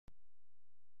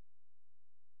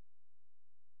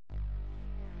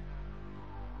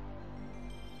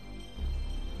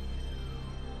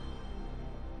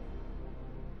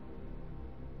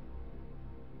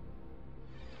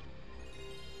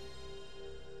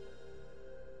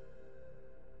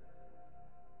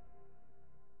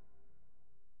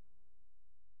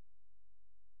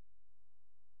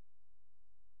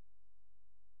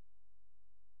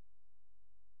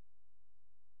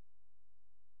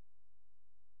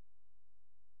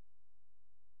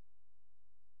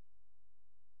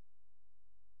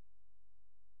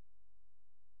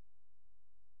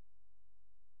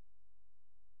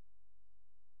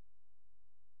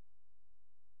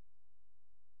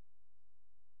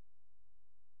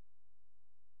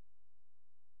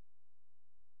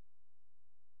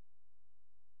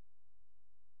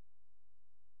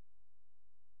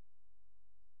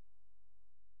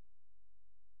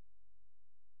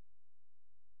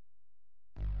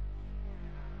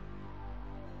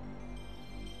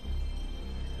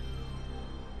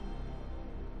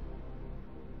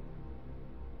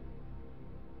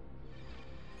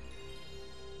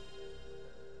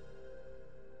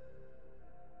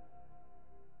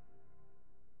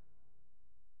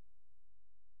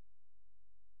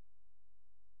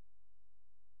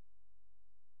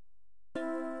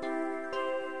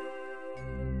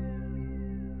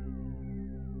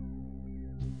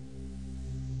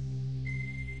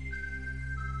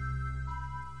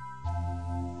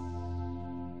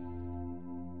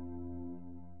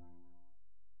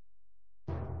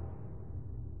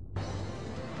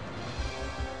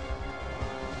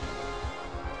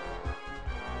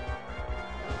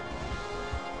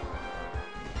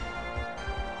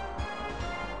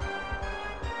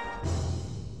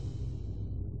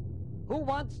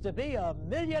wants to be a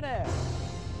millionaire?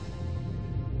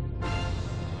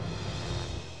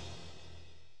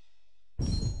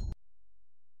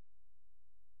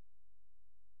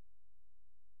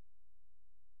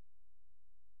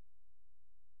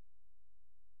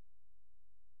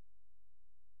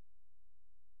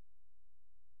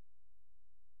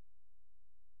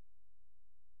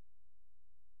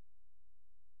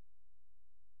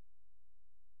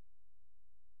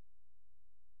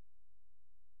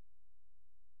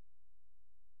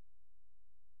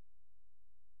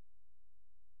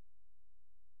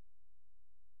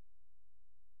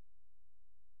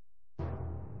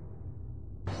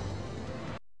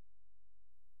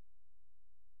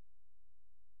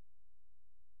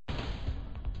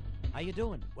 How you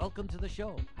doing? Welcome to the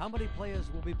show. How many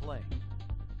players will be playing?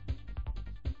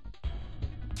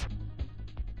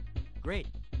 Great.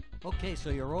 Okay,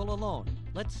 so you're all alone.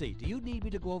 Let's see, do you need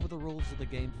me to go over the rules of the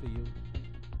game for you?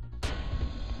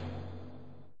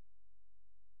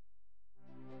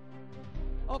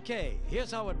 Okay,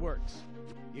 here's how it works.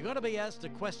 You're going to be asked a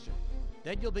question.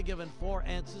 Then you'll be given 4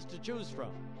 answers to choose from.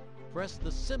 Press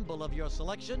the symbol of your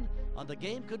selection on the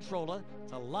game controller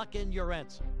to lock in your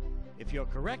answer. If you're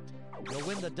correct, you'll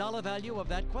win the dollar value of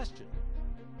that question.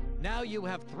 Now you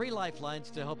have 3 lifelines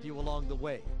to help you along the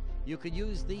way. You can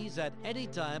use these at any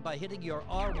time by hitting your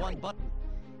R1 button.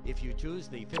 If you choose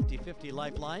the 50-50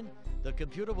 lifeline, the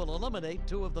computer will eliminate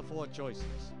 2 of the 4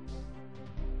 choices.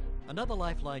 Another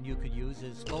lifeline you can use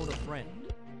is phone a friend.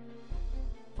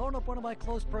 Phone up one of my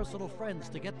close personal friends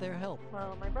to get their help.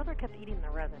 Well, my brother kept eating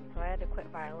the resin, so I had to quit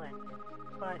violin.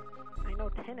 But I know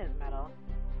tin is metal,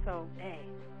 so A.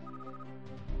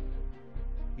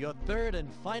 Your third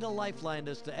and final lifeline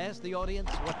is to ask the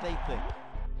audience what they think.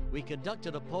 We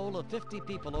conducted a poll of 50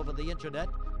 people over the internet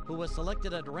who were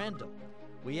selected at random.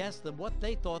 We asked them what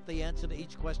they thought the answer to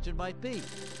each question might be.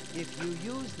 If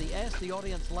you use the Ask the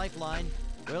Audience lifeline,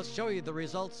 we'll show you the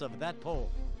results of that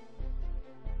poll.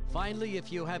 Finally,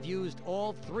 if you have used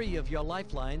all 3 of your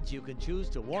lifelines, you can choose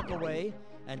to walk away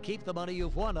and keep the money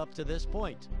you've won up to this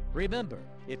point. Remember,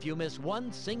 if you miss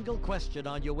one single question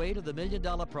on your way to the $1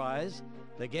 million prize,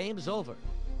 the game's over.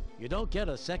 You don't get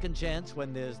a second chance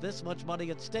when there's this much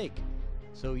money at stake,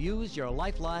 so use your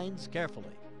lifelines carefully.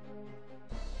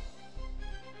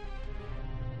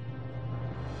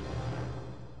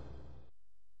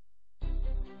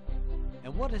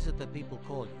 And what is it that people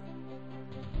call you?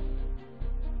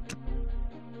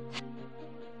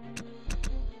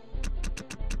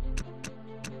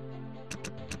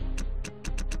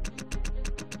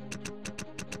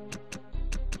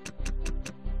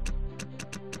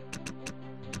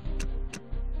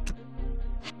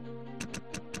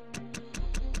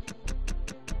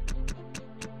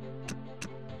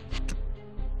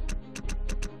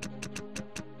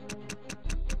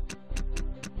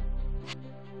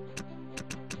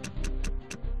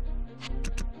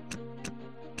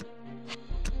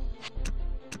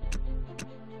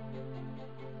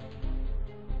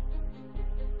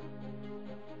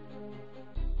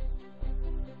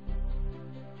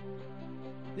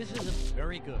 This isn't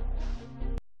very good.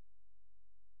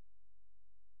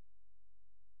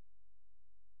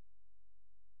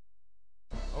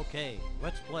 Okay,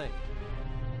 let's play.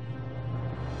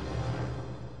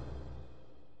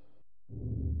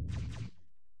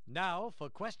 Now for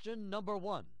question number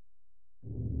 1.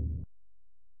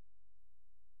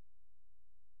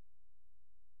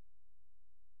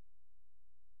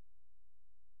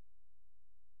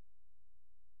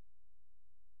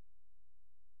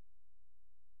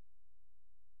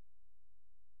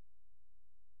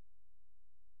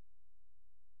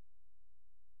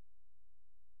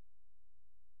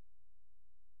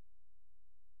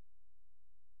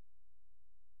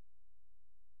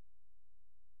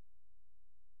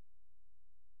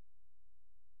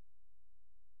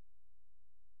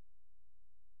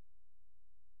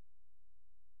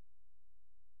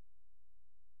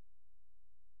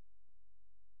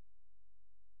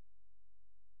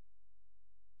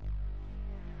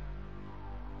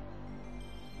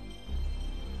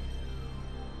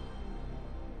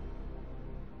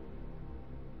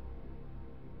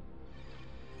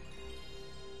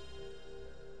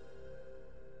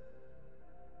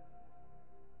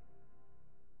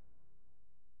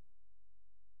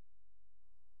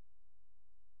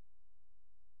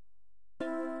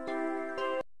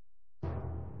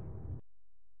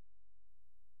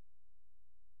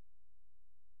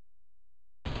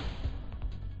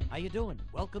 How you doing?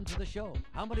 Welcome to the show.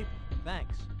 How many?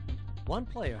 Thanks. 1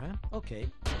 player, huh? Okay.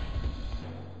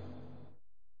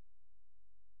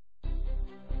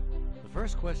 The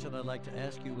first question I'd like to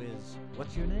ask you is,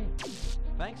 what's your name?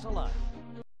 Thanks a lot.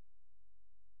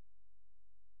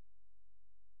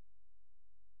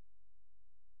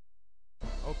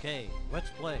 Let's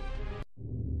play.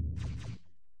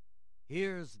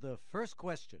 Here's the first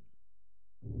question.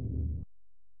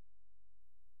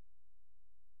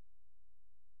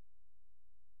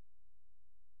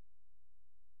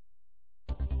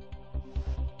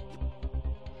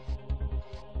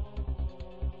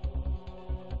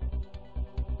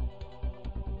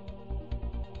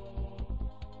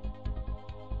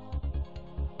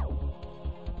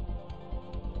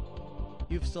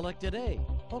 You've selected A.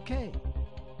 Okay.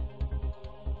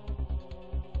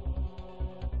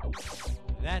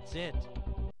 That's it.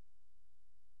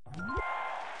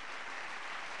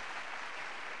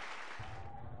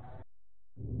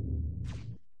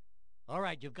 All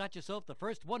right, you've got yourself the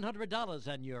first $100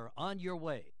 and you're on your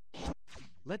way.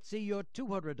 Let's see your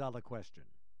 $200 question.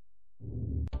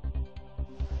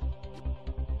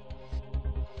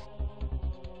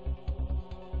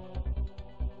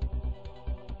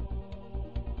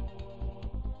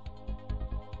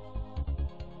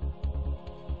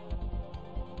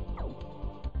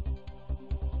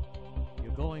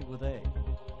 Going with A.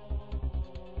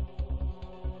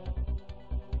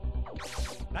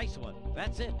 Nice one.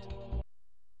 That's it.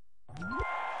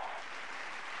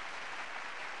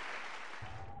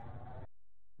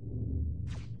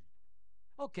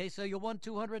 Okay, so you won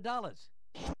 $200.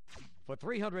 For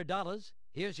 $300,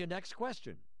 here's your next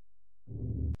question.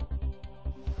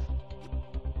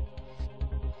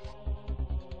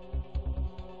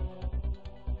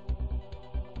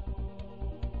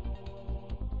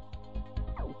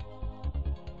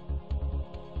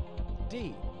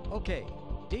 D. Okay,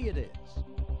 D it is.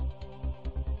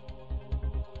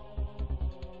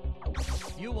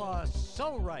 You are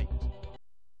so right.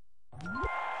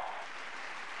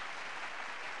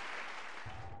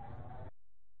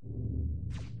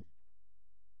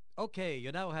 Okay,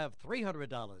 you now have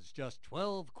 $300, just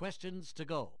 12 questions to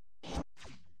go.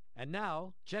 And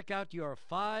now, check out your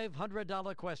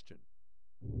 $500 question.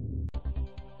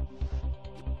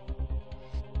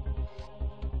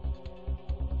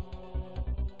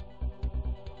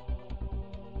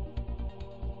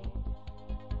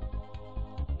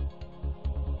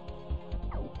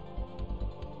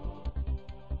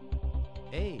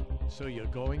 A, so you're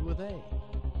going with A.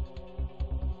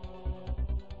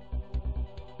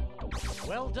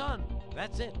 Well done.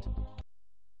 That's it.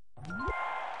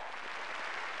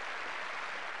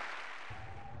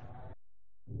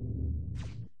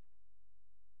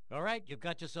 All right, you've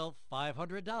got yourself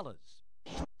 $500.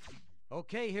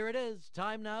 Okay, here it is.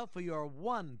 Time now for your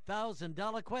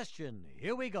 $1,000 question.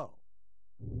 Here we go.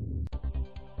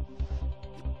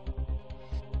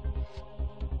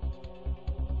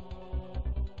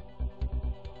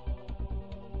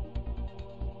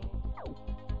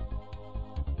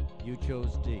 You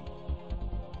chose D.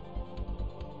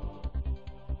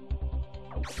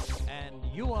 And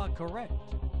you are correct.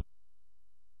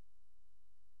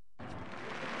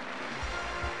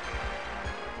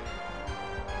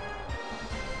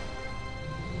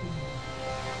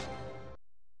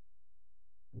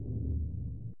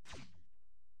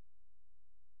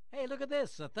 Hey, look at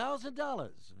this, $1,000.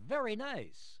 Very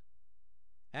nice.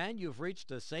 And you've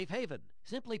reached a safe haven.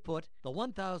 Simply put, the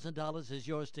 $1,000 is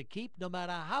yours to keep no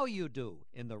matter how you do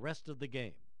in the rest of the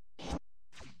game.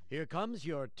 Here comes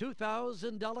your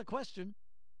 $2,000 question.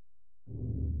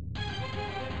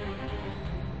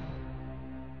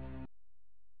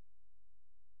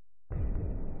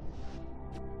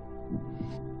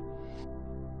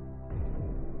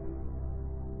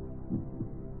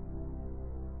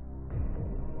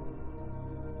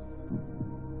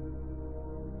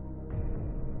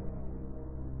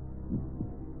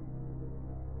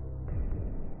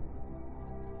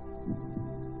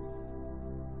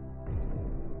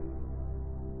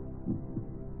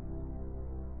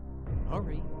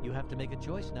 Hurry, you have to make a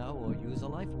choice now or use a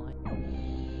lifeline.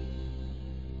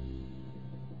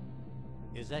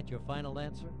 Is that your final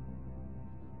answer?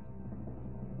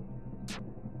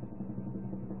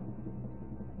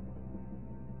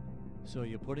 So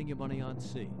you're putting your money on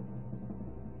C.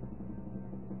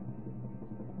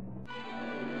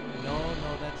 No,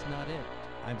 that's not it.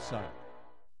 I'm sorry.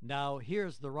 Now,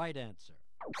 here's the right answer.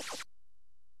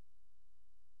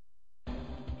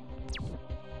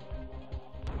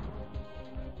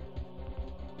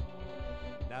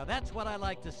 Now that's what I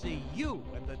like to see, you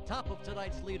at the top of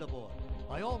tonight's leaderboard.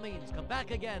 By all means, come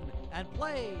back again and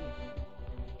play.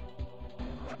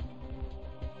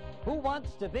 Who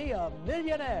wants to be a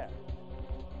millionaire?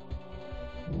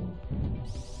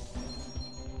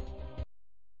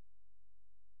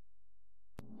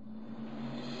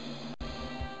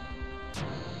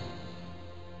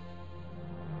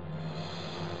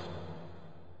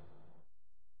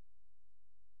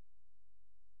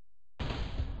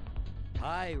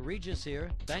 Hi, Regis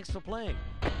here. Thanks for playing.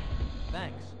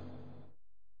 Thanks.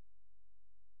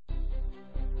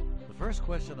 The first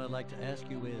question I'd like to ask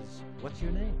you is, what's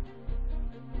your name?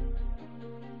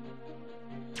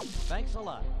 Thanks a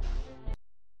lot.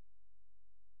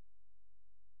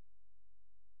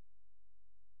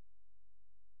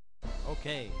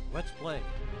 Okay, let's play.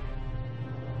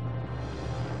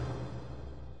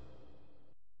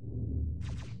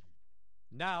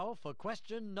 Now for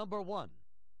question number 1.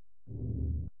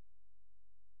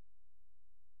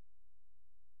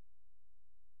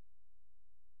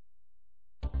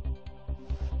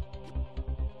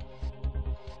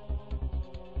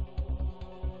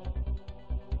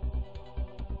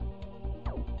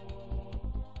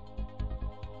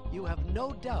 You have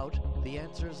no doubt the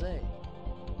answer's A.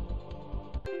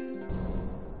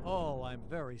 Oh, I'm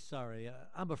very sorry.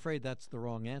 I'm afraid that's the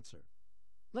wrong answer.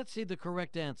 Let's see the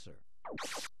correct answer.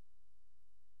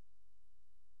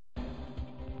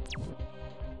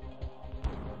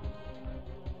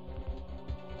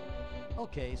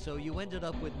 Okay, so you ended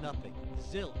up with nothing.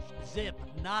 Zilch, zip,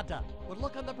 nada. But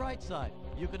look on the bright side.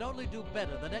 You can only do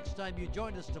better the next time you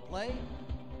join us to play.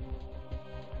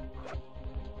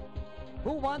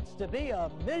 Who wants to be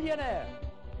a millionaire?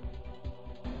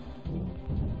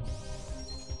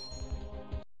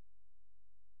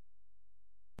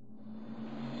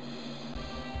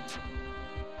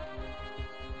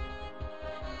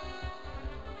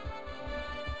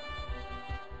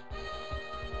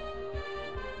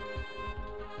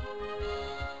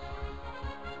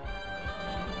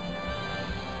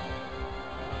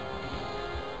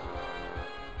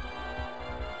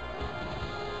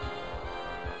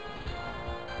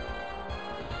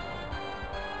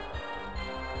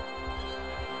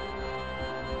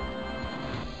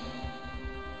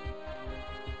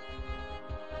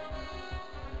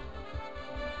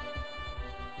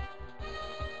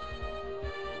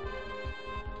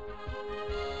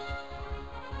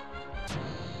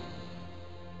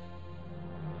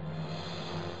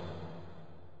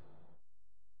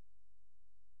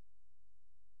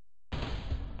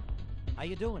 How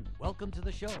you doing? Welcome to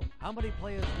the show. How many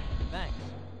players? Thanks.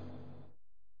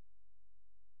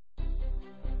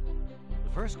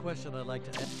 The first question I'd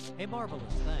like to ask. Hey, marvelous.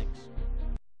 Thanks.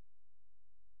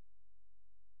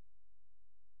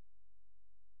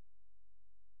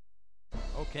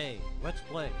 Okay, let's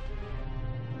play.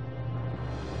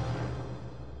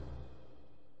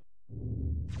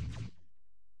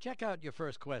 Check out your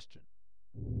first question.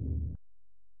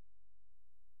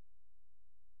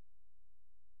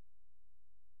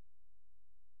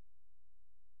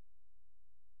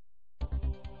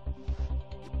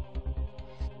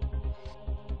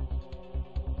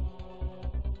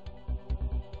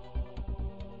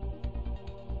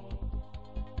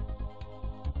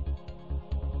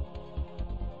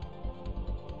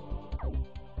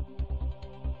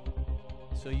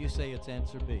 So you say it's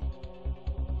answer B.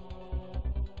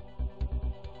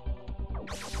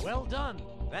 Well done.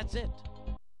 That's it.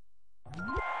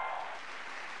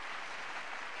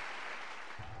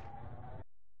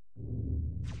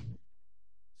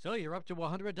 So you're up to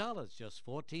 $100. Just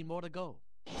 14 more to go.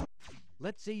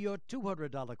 Let's see your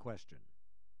 $200 question.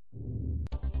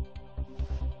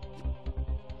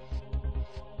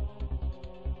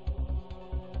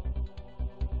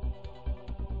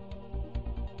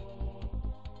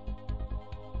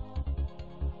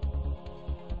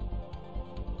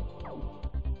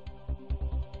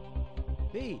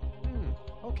 B.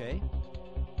 Okay.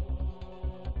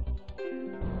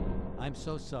 I'm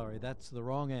so sorry. That's the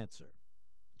wrong answer.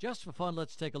 Just for fun,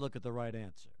 let's take a look at the right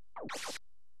answer.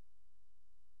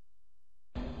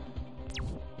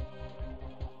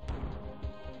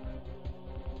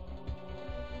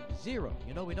 Zero.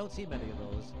 You know, we don't see many of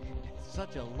those. It's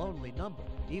such a lonely number.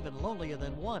 Even lonelier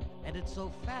than 1. And it's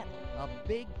so fat. A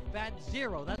big, fat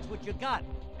 0. That's what you got.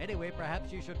 Anyway,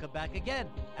 perhaps you should come back again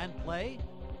and play.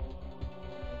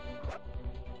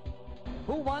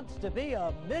 Who wants to be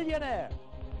a millionaire?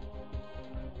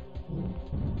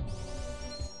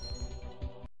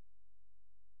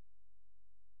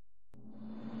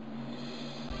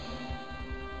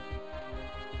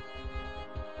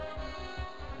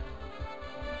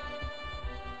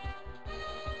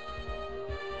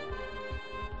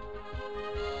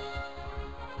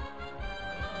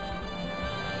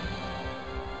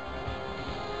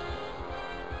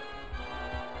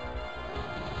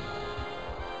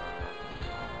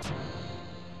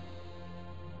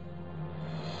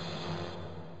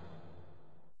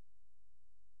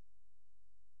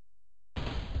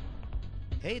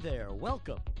 Hey there,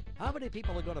 welcome. How many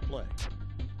people are going to play?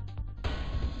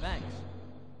 Thanks.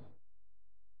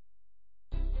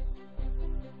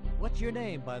 What's your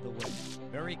name, by the way?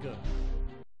 Very good.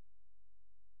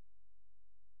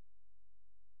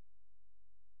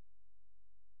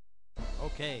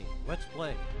 Okay, let's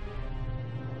play.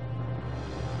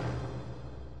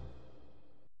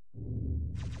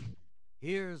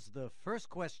 Here's the first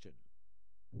question.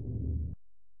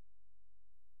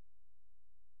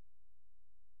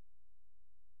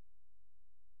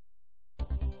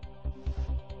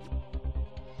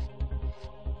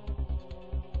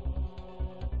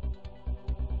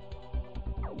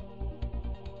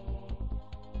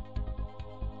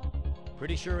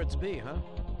 Pretty sure it's B, huh?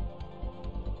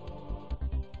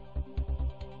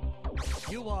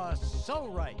 You are so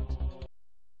right.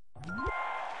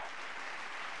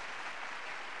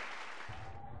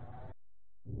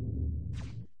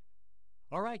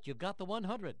 All right, you've got the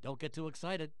 100. Don't get too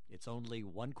excited. It's only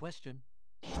one question.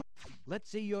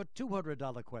 Let's see your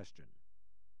 $200 question.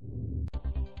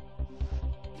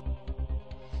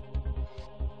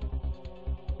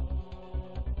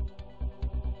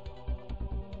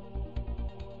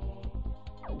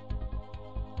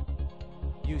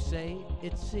 You say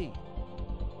it's C.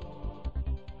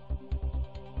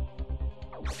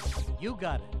 You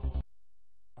got it.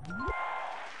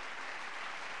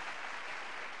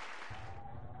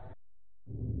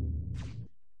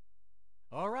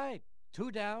 All right,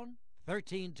 2 down,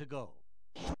 13 to go.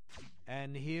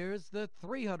 And here's the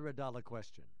 $300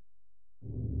 question.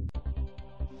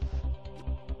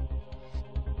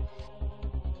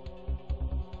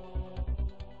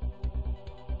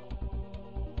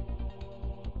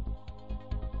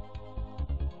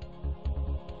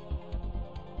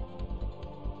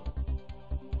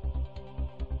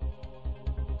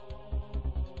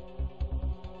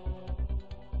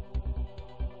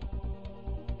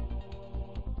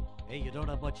 Hey, you don't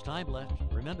have much time left.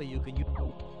 Remember, you can use...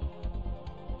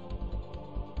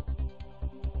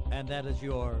 And that is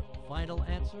your final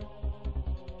answer?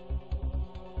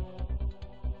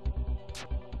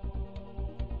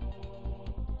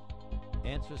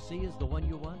 Answer C is the one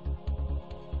you want?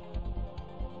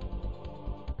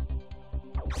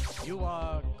 You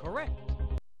are correct.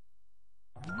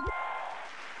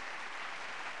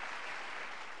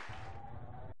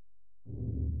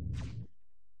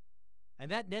 And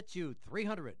that nets you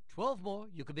 300. 12 more,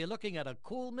 you could be looking at a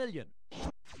cool million.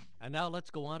 And now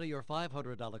let's go on to your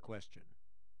 $500 question.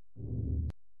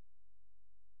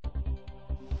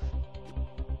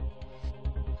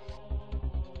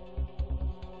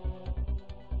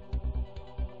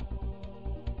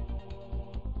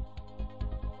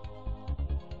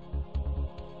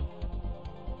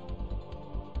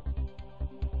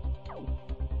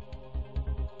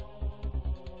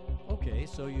 Okay,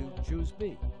 so you choose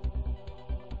B.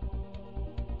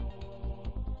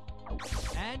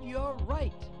 And you're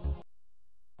right.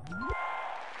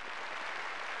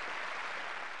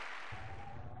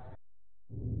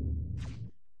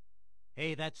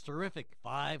 Hey, that's terrific.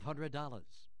 $500.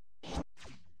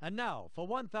 And now, for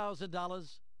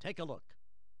 $1,000, take a look.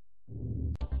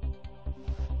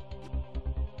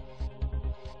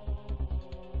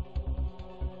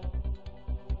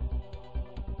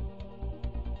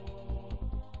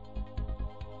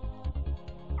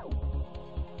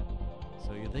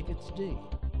 So you think it's D?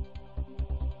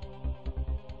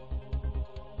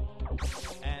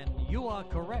 And you are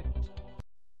correct.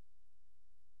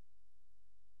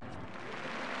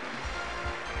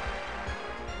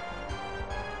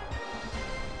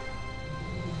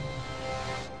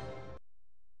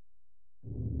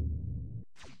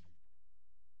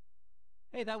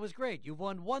 Hey, that was great. You've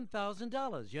won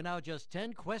 $1,000. You're now just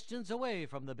 10 questions away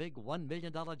from the big $1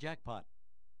 million jackpot.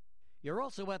 You're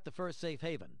also at the first safe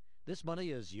haven. This money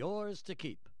is yours to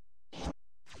keep.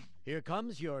 Here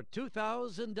comes your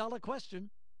 $2,000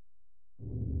 question.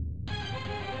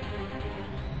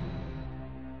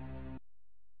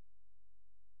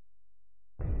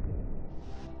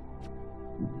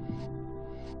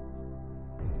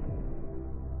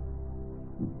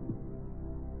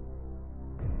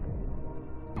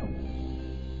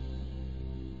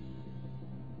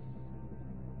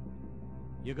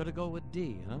 You're going to go with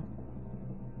D, huh?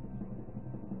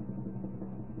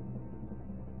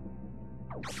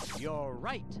 You're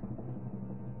right.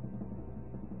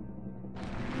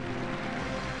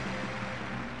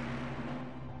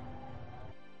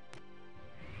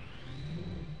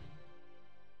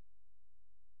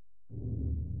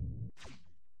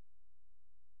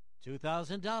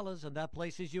 $2,000, and that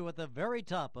places you at the very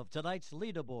top of tonight's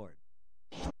leaderboard.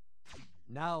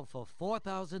 Now for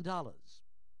 $4,000.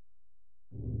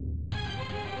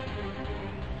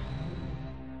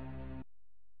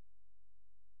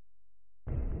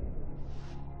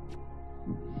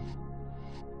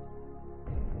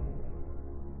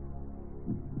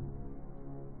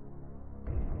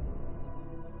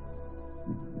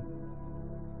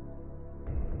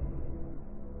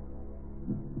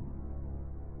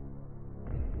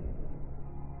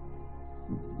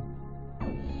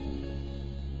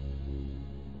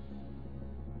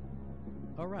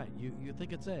 All right, you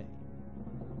think it's A.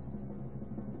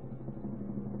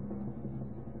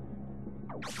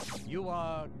 You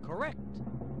are correct.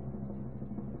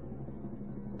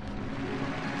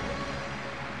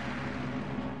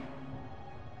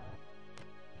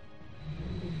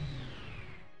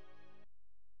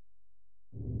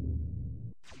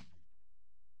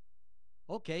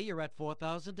 Okay, you're at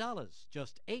 $4,000,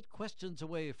 just 8 questions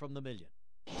away from the million.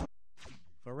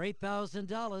 For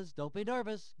 $8,000, don't be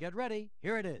nervous. Get ready.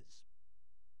 Here it is.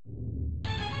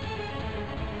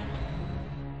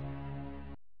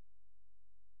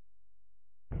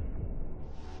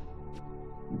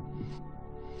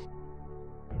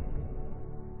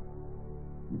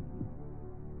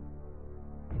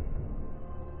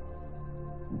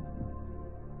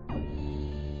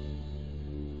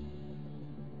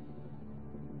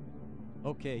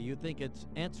 Okay, you think it's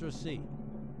answer C.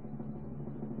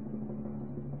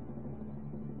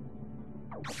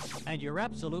 And you're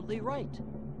absolutely right.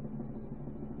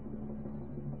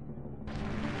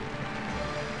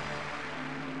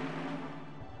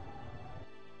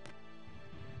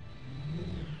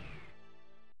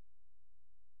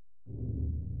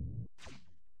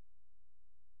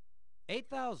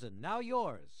 $8,000, now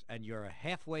yours, and you're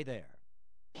halfway there.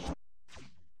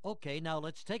 Okay, now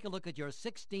let's take a look at your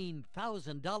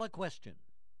 $16,000 question.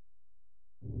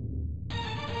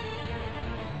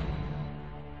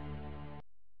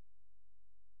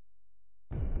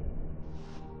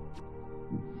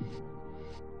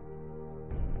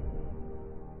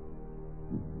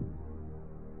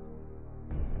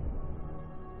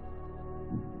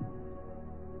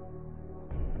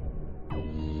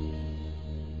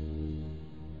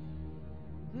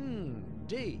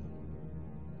 D.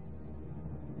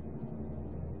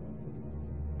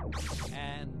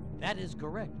 And that is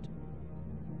correct.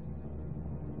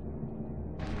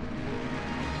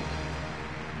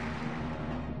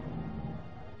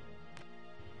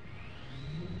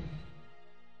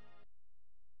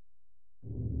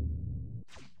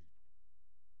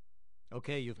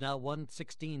 Okay, you've now won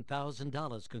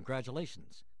 $16,000.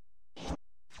 Congratulations.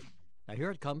 Now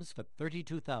here it comes for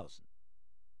 $32,000.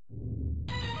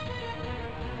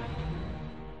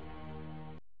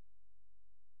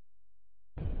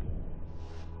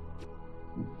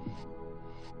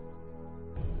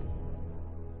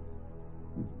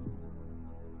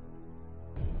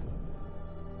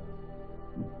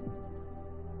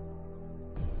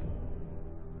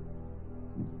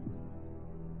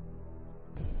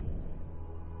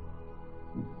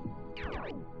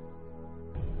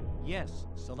 Yes,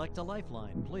 select a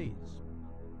lifeline, please.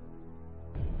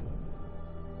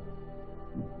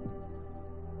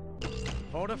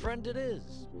 Phone a friend it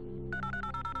is.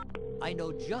 I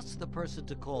know just the person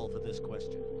to call for this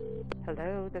question.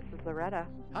 Hello, this is Loretta.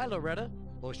 Hi, Loretta.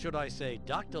 Or should I say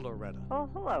Dr. Loretta? Oh,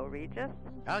 hello, Regis.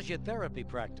 How's your therapy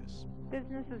practice?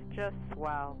 Business is just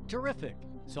swell. Terrific.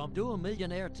 So I'm doing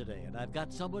Millionaire today, and I've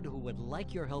got someone who would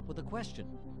like your help with a question.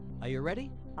 Are you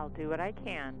ready? I'll do what I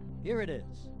can. Here it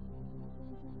is.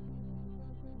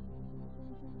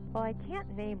 Well, I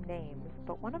can't name names,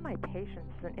 but one of my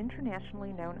patients is an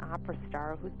internationally known opera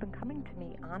star who's been coming to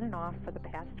me on and off for the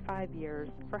past 5 years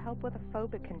for help with a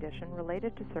phobic condition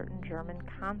related to certain German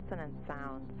consonant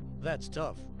sounds. That's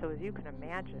tough. So as you can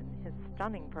imagine, his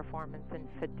stunning performance in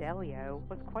Fidelio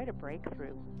was quite a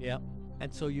breakthrough. Yeah.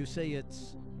 And so you say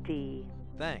it's... D.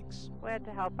 Thanks. Glad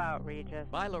to help out, Regis.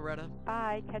 Bye, Loretta.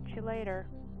 Bye. Catch you later.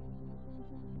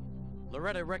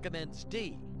 Loretta recommends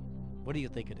D. What do you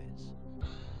think it is?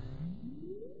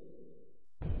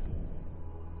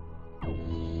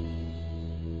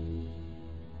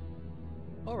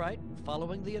 All right,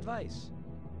 following the advice.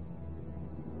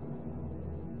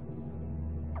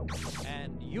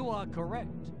 And you are correct.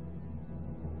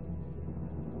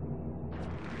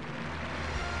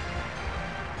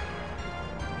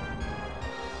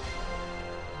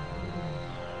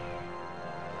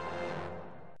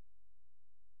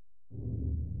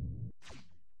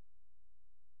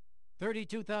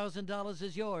 $32,000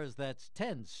 is yours. That's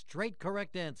 10 straight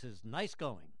correct answers. Nice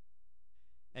going.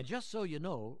 And just so you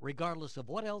know, regardless of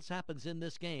what else happens in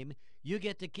this game, you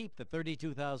get to keep the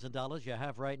 $32,000 you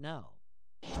have right now.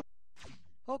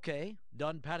 Okay,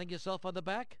 done patting yourself on the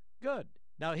back? Good.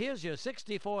 Now here's your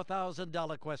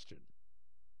 $64,000 question.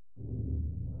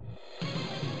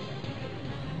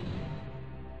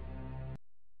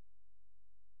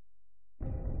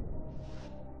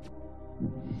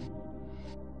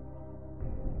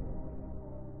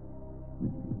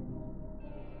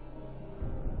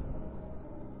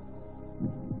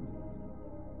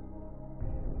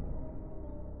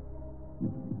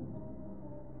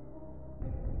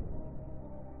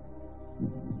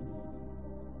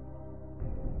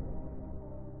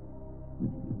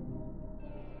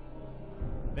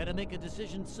 make a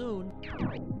decision soon.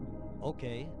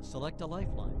 Okay, select a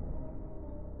lifeline.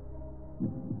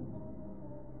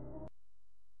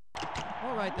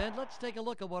 All right then, let's take a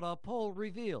look at what our poll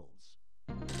reveals.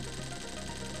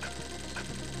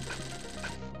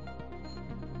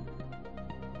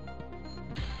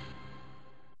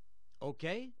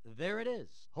 Okay, there it is.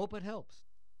 Hope it helps.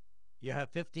 You have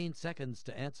 15 seconds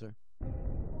to answer.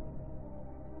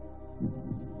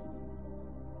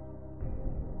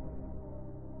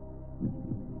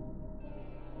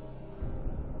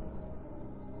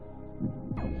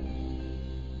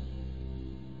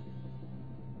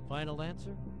 Final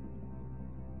answer?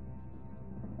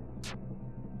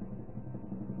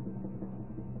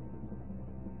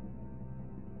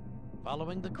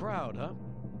 Following the crowd, huh?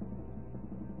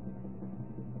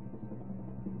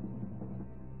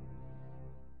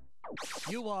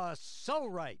 You are so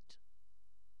right.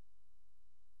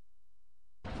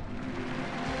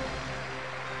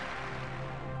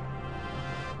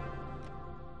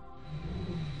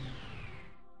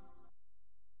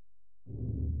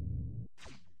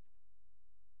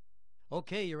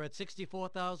 Okay, you're at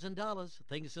 $64,000.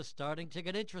 Things are starting to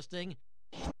get interesting.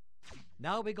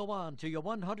 Now we go on to your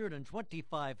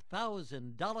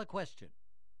 $125,000 question.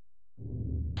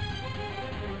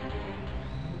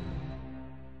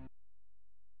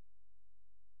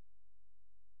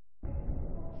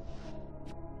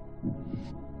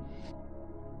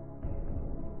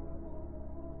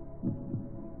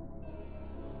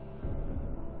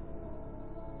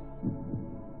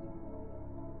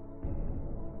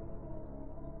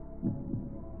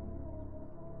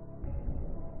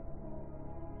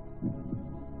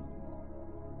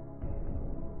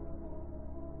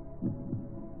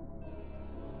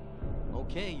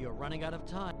 Okay, you're running out of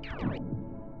time.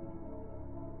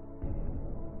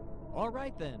 All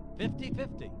right then,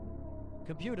 50-50.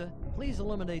 Computer, please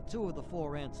eliminate 2 of the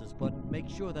 4 answers, but make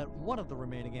sure that one of the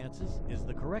remaining answers is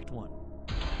the correct one.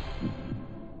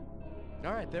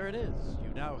 All right, there it is. You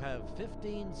now have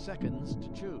 15 seconds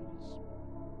to choose.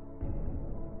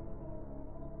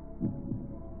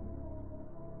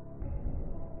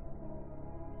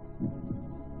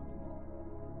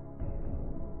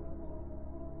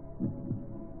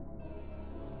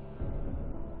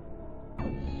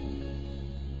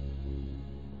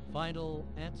 Final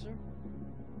answer?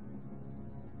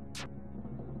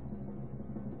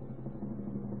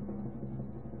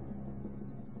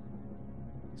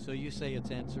 So you say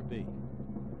it's answer B.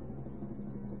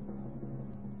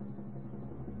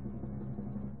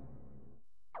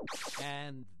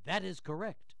 And that is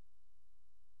correct.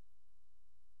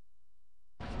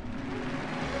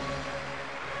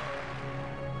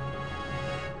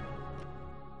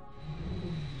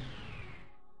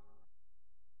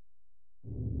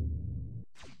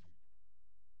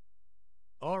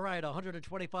 All right,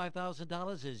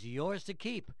 $125,000 is yours to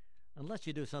keep, unless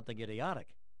you do something idiotic.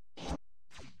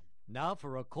 Now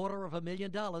for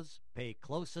 $250,000, pay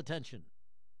close attention.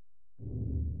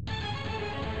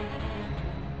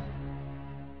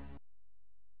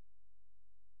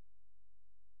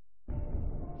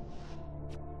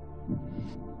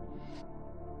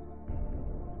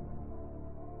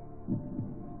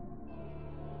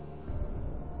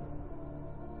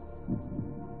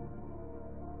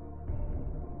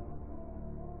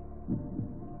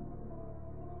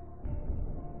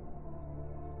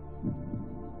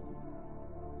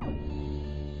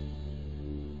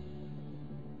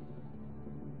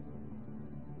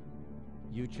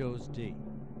 You chose D.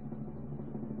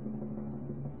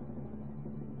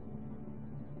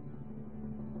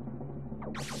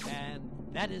 And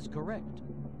that is correct.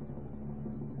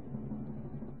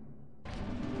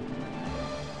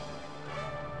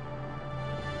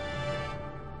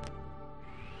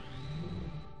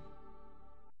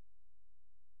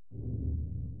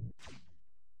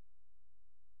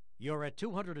 You're at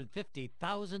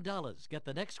 $250,000. Get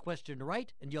the next question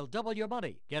right, and you'll double your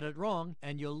money. Get it wrong,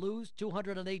 and you'll lose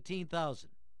 $218,000.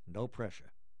 No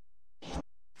pressure.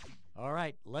 All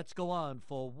right, let's go on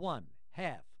for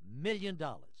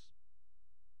 $500,000.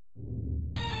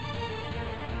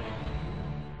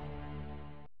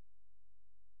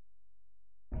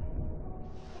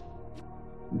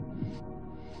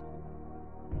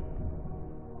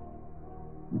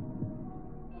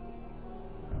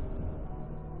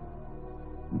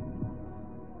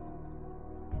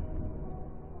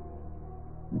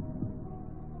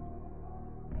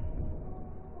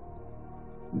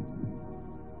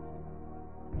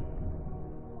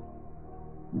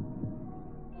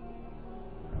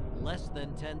 Less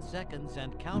than 10 seconds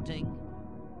and counting.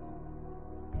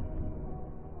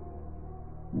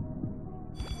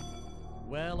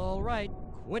 Well, all right.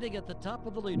 quitting at the top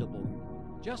of the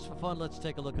leaderboard. Just for fun, let's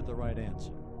take a look at the right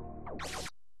answer.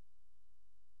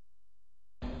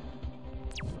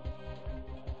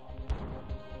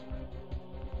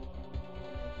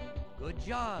 Good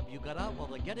job. You got out while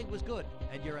the getting was good,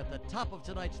 and you're at the top of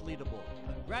tonight's leaderboard.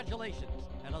 Congratulations,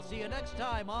 and I'll see you next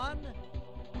time on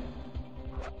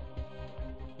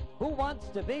Who Wants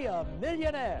to Be a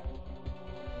Millionaire?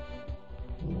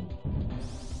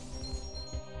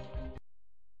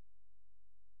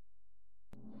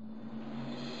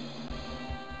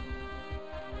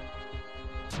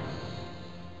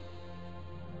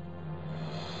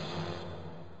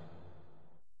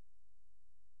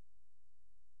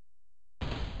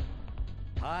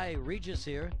 Hi, Regis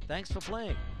here. Thanks for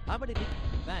playing. How many people?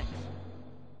 Thanks.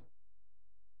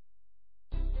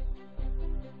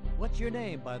 What's your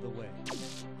name, by the way?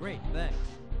 Great, thanks.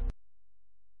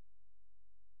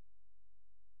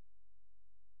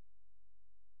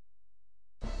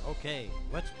 Okay,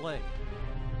 let's play.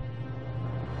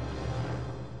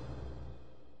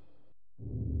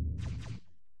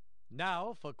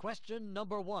 Now for question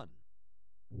number 1.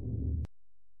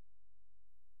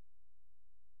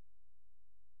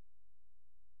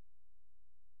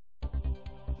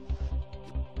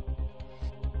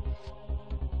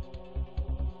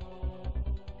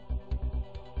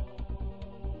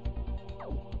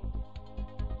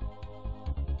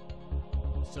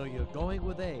 So you're going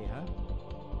with A, huh?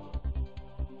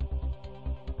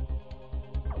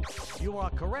 You are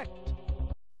correct.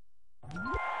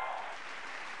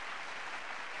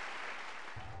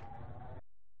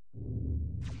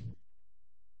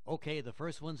 Okay, the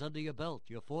first one's under your belt.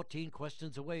 You're 14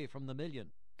 questions away from the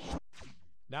million.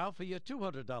 Now for your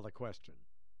 $200 question.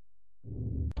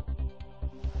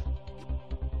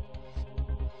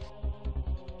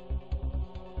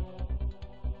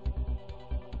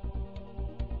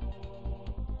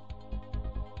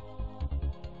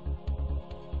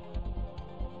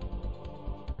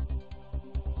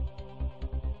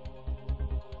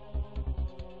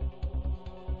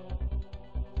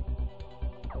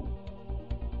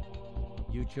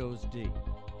 You chose D.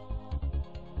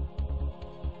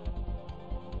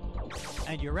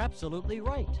 And you're absolutely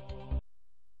right.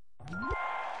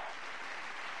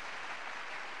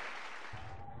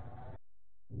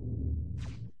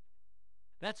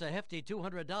 That's a hefty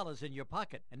 $200 in your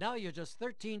pocket, and now you're just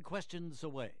 13 questions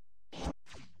away.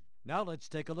 Now let's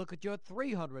take a look at your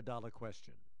 $300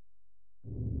 question.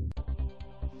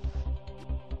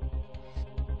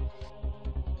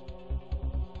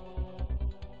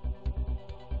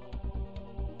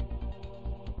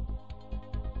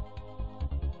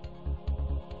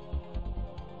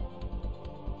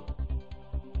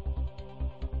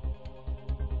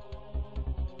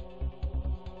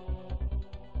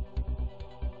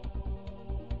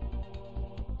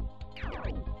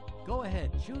 Go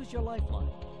ahead, choose your lifeline.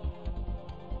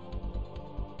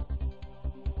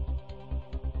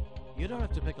 You don't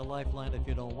have to pick a lifeline if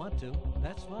you don't want to.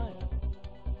 That's fine.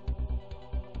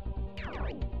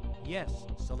 Yes,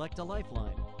 select a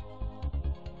lifeline.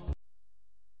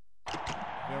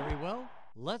 Very well.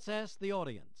 Let's ask the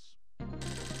audience.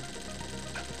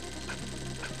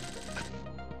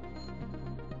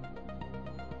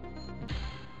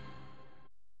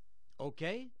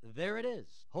 Okay, there it is.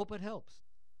 Hope it helps.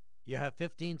 You have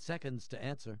 15 seconds to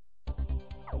answer.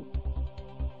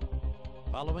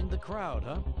 Following the crowd,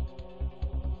 huh?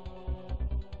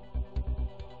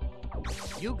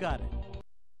 You got it.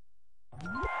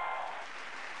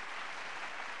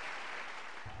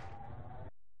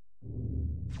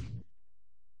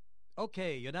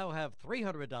 Okay, you now have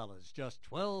 $300, just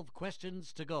 12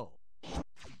 questions to go.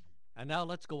 And now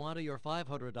let's go on to your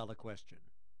 $500 question.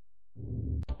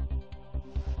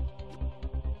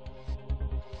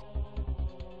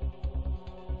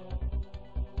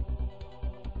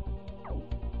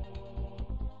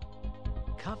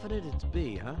 Confident it's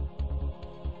B, huh?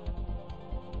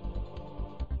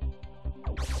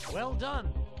 Well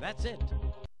done. That's it.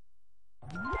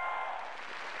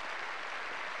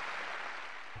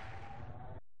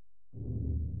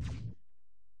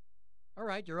 All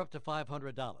right, you're up to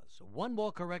 $500. One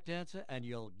more correct answer, and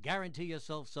you'll guarantee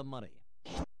yourself some money.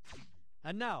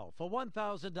 And now, for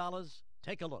 $1,000,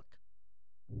 take a look.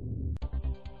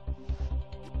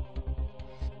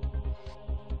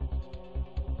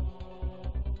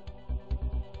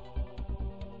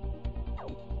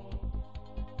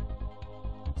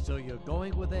 So you're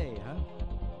going with A, huh?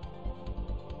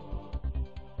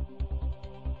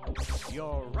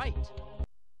 You're right.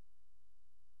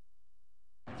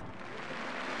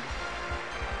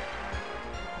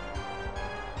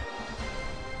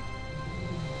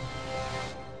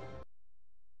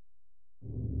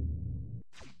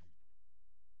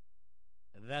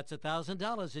 That's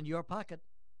 $1,000 in your pocket.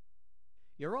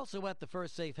 You're also at the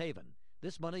first safe haven.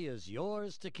 This money is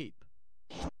yours to keep.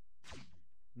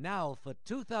 Now for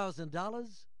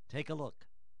 $2,000, take a look.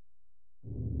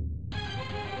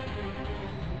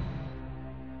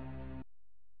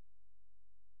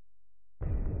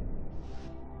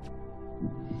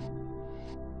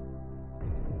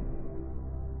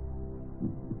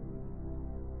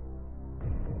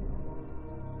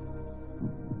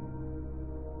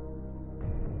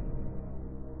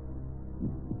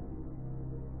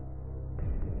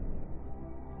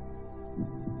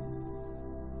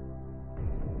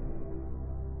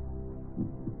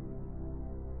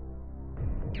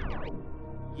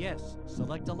 Yes,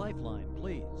 select a lifeline,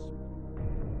 please.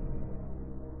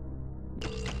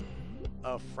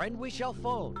 A friend we shall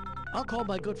phone. I'll call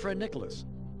my good friend Nicholas.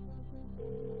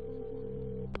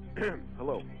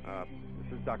 Hello,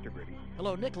 this is Dr. Gritty.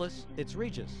 Hello, Nicholas. It's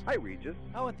Regis. Hi, Regis.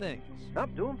 How are things?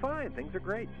 I'm doing fine. Things are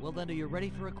great. Well, then, are you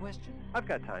ready for a question? I've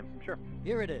got time. Sure.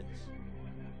 Here it is.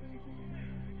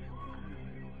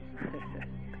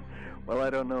 Well,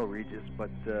 I don't know, Regis, but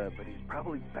he's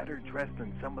probably better dressed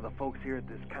than some of the folks here at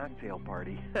this cocktail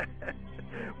party.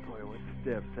 Boy, what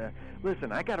stiffs.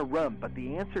 Listen, I gotta run, but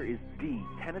the answer is D.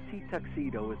 Tennessee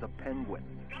Tuxedo is a penguin.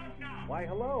 Why,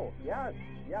 hello. Yes.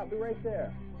 Yeah, I'll be right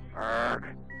there.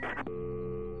 Arg.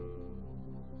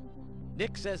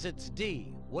 Nick says it's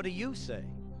D. What do you say?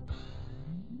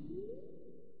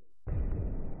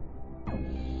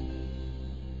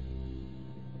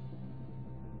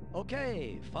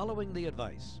 Okay, following the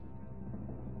advice.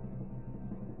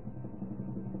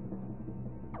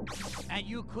 And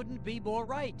you couldn't be more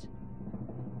right.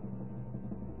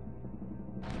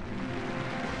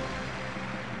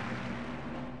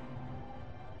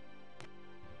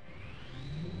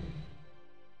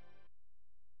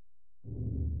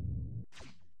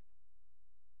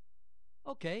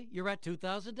 Okay, you're at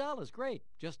 $2,000. Great.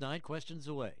 Just 9 questions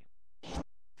away.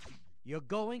 You're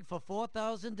going for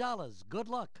 $4,000. Good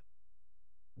luck.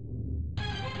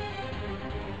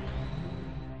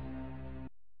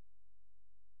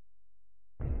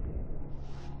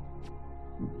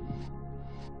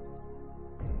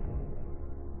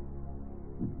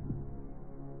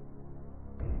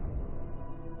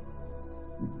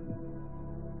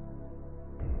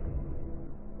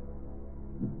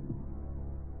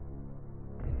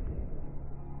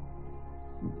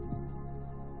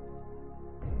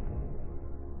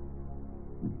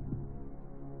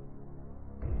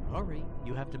 Hurry,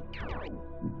 you have to...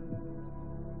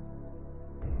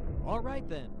 All right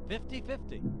then,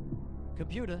 50-50.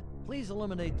 Computer, please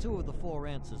eliminate 2 of the 4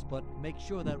 answers, but make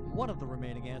sure that one of the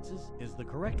remaining answers is the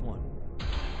correct one.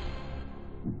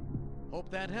 Hope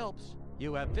that helps.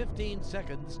 You have 15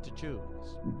 seconds to choose.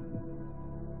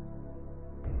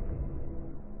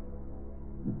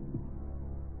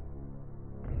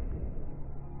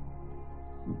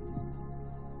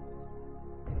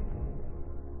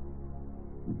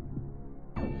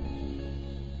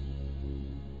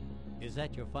 Is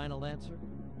that your final answer?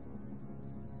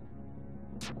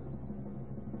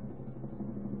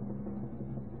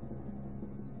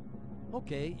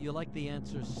 Okay, you like the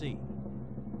answer C.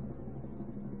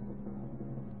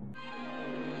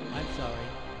 I'm sorry,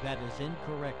 that is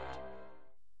incorrect.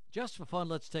 Just for fun,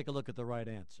 let's take a look at the right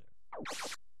answer.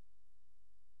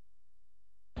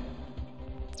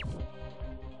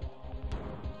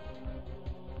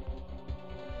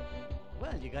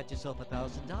 Well, you got yourself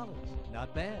 $1,000.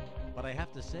 Not bad. But I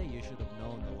have to say, you should have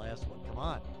known the last one. Come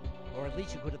on. Or at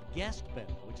least you could have guessed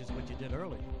better, which is what you did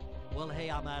earlier. Well,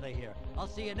 hey, I'm out of here. I'll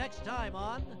see you next time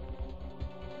on...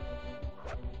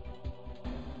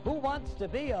 Who Wants to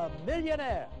Be a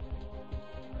Millionaire?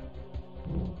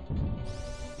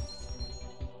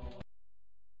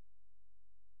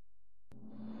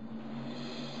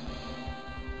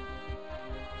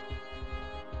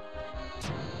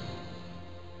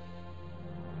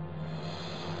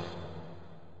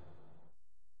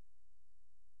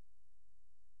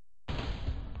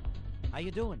 How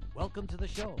you doing? Welcome to the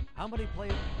show. How many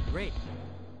players? Great.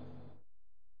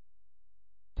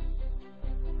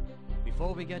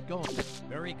 Before we get going,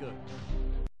 very good.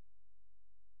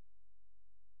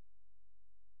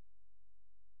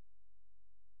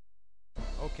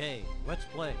 Okay, let's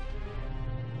play.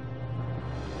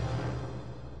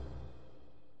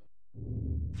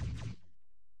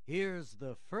 Here's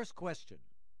the first question.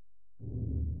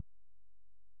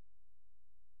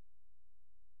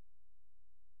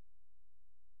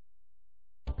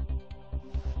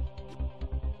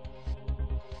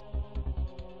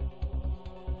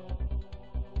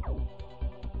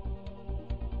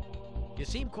 You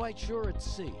seem quite sure it's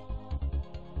C.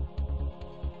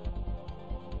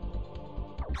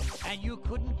 you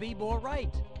couldn't be more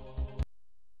right.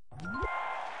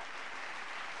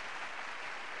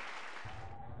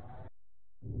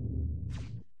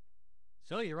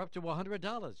 So you're up to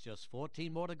 $100, just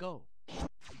 14 more to go.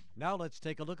 Now let's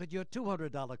take a look at your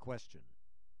 $200 question.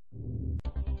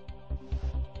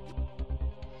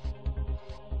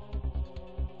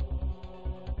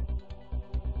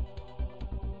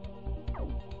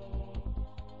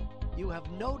 You have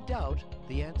no doubt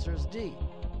the answer's D.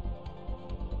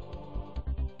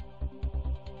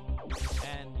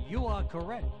 And you are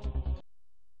correct.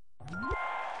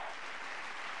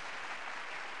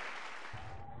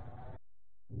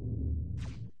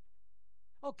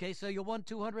 Okay, so you won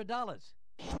 $200.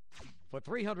 For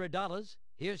 $300,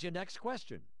 here's your next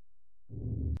question.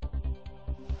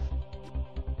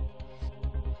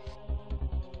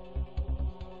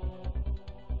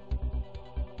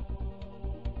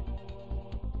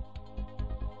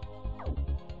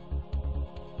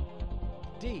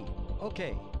 D.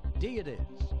 Okay, D it is.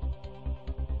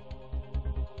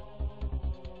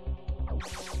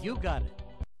 You got it.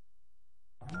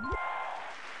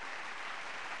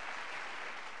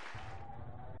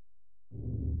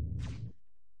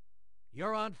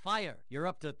 You're on fire. You're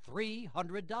up to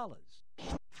 $300.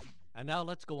 And now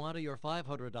let's go on to your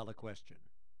 $500 question.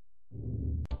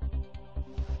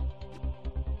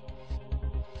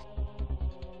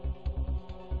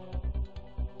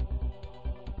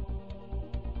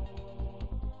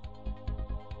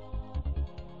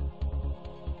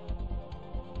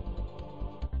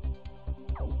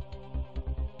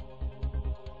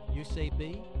 You say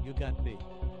B, you got B.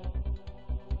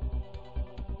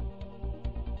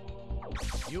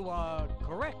 You are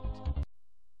correct.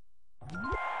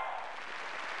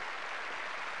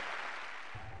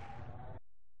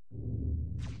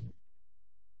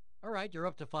 All right, you're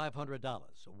up to $500.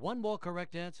 One more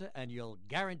correct answer and you'll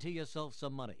guarantee yourself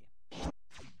some money.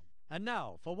 And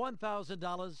now, for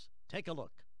 $1,000, take a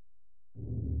look.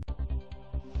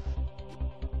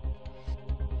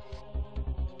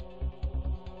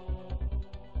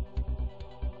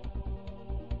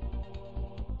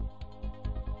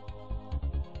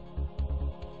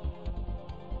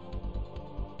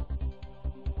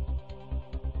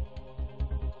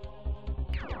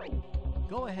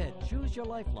 Go ahead, choose your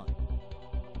lifeline.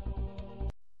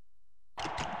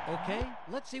 Okay,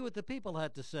 let's see what the people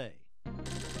had to say.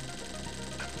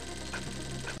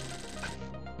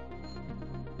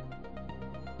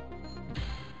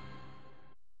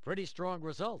 Pretty strong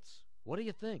results. What do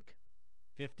you think?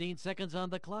 15 seconds on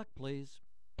the clock, please.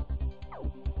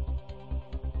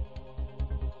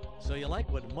 So you like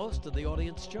what most of the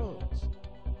audience chose?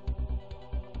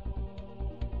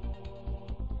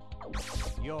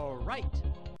 You're right.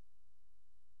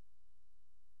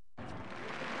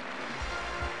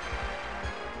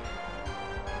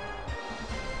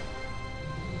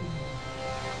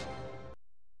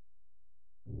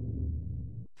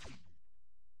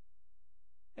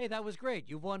 Hey, that was great.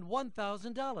 You've won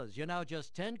 $1,000. You're now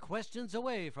just 10 questions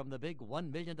away from the big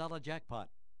 $1 million jackpot.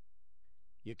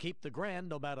 You keep the grand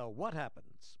no matter what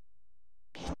happens.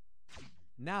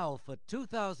 Now for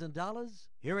 $2,000,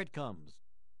 here it comes.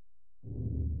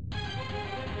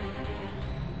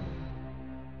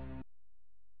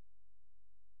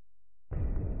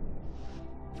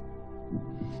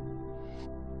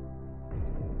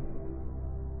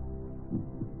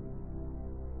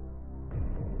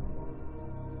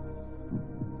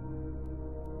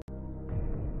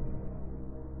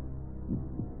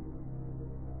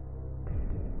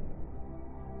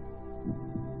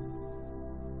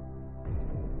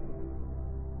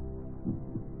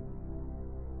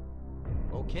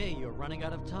 Okay, you're running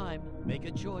out of time. Make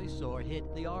a choice or hit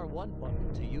the R1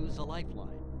 button to use a lifeline.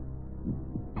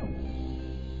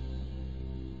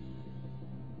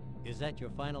 Is that your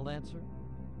final answer?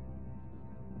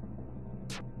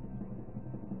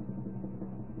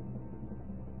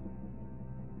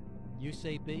 You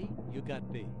say B, you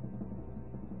got B.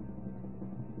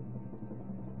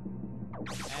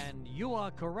 And you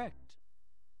are correct.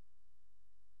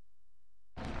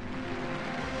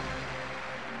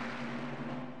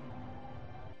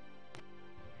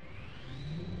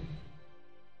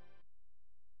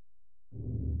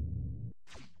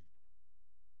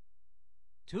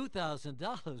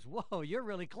 $2,000. Whoa, you're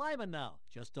really climbing now.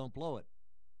 Just don't blow it.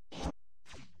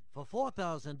 For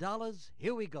 $4,000,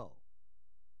 here we go.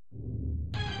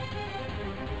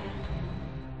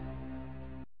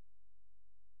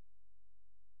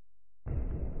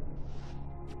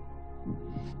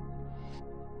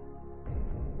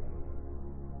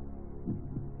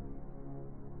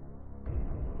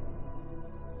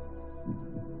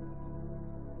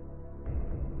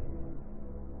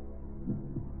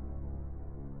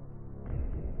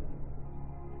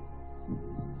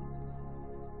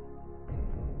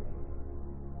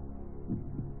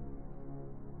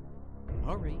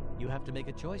 hurry. You have to make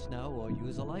a choice now or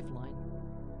use a lifeline.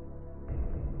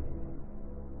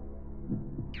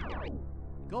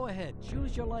 Go ahead,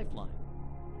 choose your lifeline.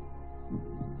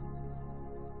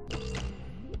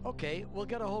 Okay, we'll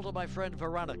get a hold of my friend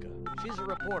Veronica. She's a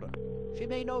reporter. She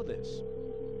may know this.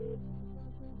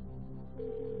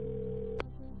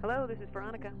 Hello, this is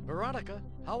Veronica. Veronica,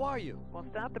 how are you? Well,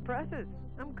 stop the presses.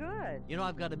 I'm good. You know,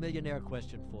 I've got a millionaire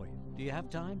question for you. Do you have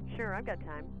time? Sure, I've got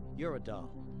time. You're a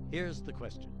doll. Here's the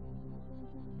question.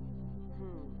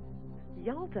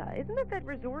 Yalta, isn't that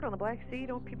resort on the Black Sea?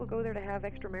 Don't people go there to have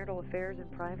extramarital affairs in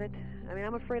private? I mean,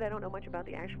 I'm afraid I don't know much about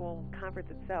the actual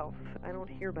conference itself. I don't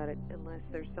hear about it unless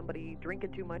there's somebody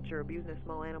drinking too much or abusing a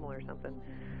small animal or something.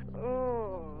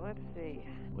 Oh, let's see.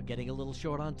 We're getting a little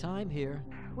short on time here.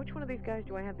 Which one of these guys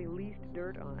do I have the least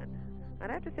dirt on?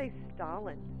 I'd have to say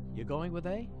Stalin. You going with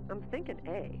A? I'm thinking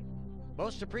A.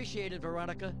 Most appreciated,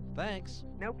 Veronica. Thanks.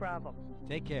 No problem.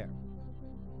 Take care.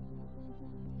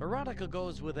 Veronica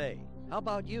goes with A. How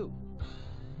about you?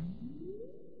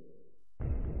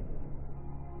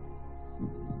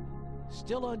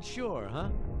 Still unsure, huh?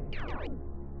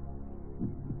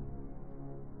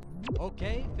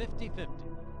 Okay, 50-50.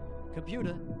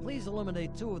 Computer, please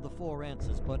eliminate 2 of the 4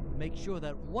 answers, but make sure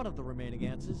that one of the remaining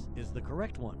answers is the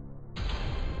correct one.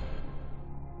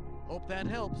 Hope that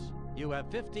helps. You have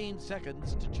 15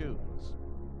 seconds to choose.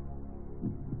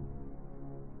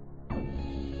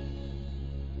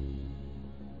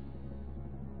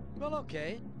 Well,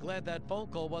 okay. Glad that phone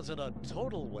call wasn't a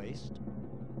total waste.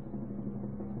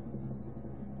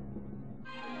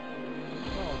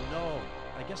 Oh, no.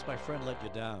 I guess my friend let you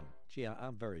down. Gee,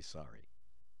 I'm very sorry.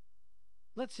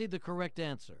 Let's see the correct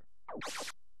answer.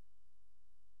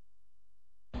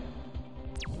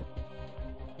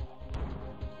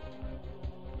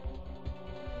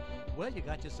 Well, you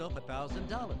got yourself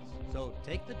 $1,000. So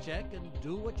take the check and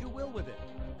do what you will with it.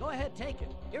 Go ahead, take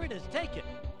it. Here it is, take it.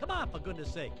 Come on, for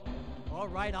goodness sake. All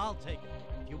right, I'll take it.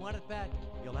 If you want it back,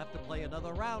 you'll have to play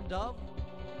another round of...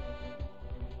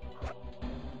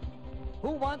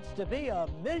 Who Wants to Be a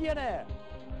Millionaire?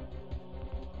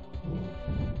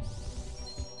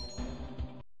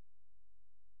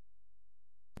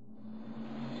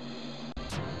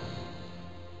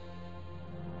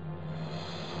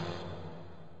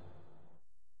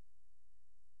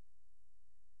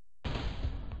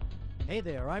 Hey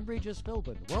there, I'm Regis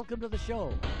Philbin. Welcome to the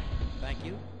show. Thank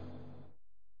you.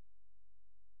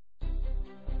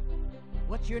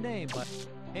 What's your name, bud?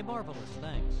 Hey, marvelous,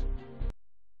 thanks.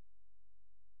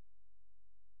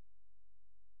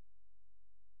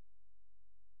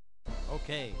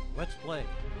 Okay, let's play.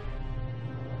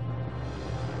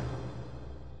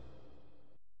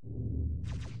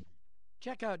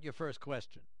 Check out your first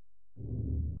question.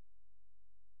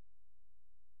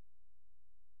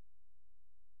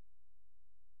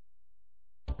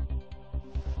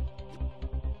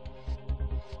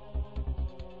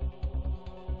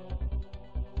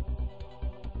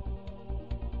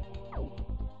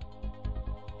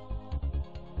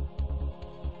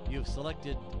 You've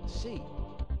selected C.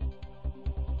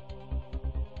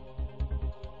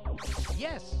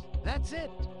 Yes, that's it.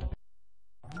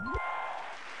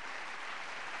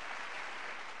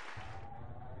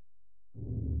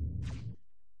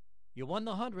 You won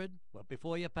the 100, but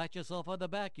before you pat yourself on the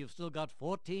back, you've still got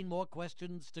 14 more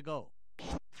questions to go.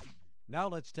 Now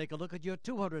let's take a look at your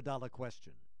 $200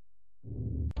 question.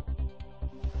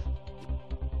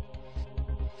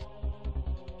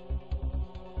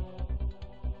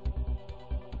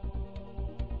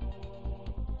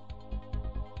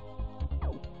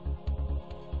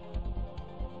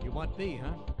 You want B,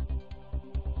 huh?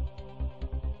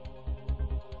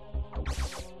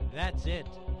 That's it.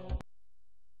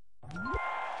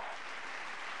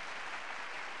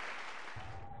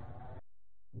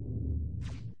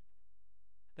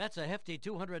 That's a hefty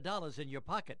 $200 in your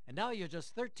pocket, and now you're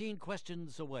just 13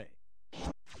 questions away.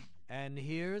 And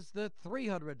here's the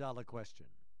 $300 question.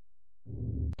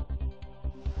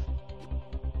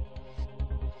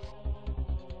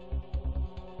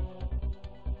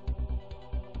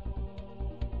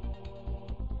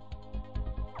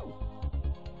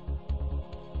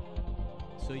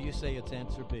 So you say it's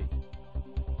answer B.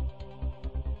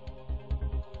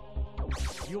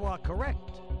 You are correct.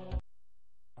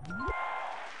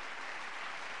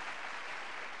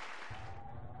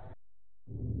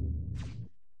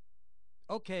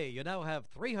 Okay, you now have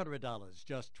 $300,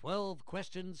 just 12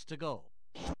 questions to go.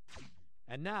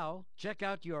 And now, check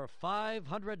out your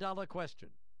 $500 question.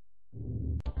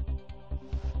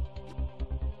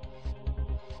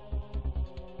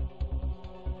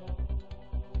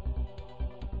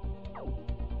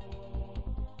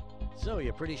 So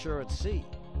you're pretty sure it's C.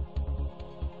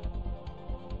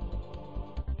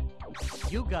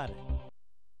 You got it.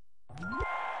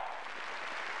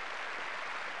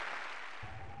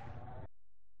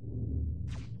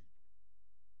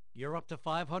 You're up to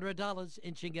 $500,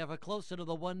 inching ever closer to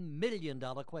the $1 million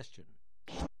question.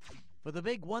 For the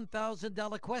big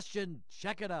 $1,000 question,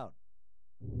 check it out.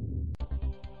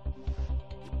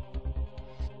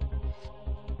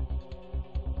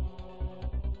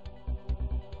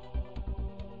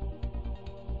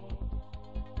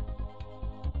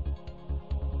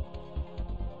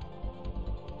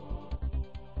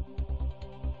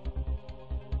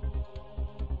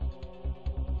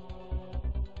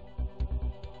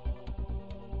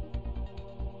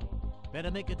 Better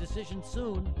make a decision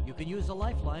soon. You can use a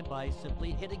lifeline by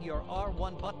simply hitting your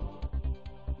R1 button.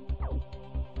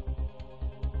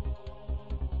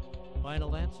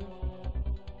 Final answer?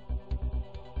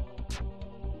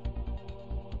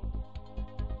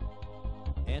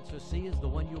 Answer C is the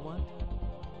one you want?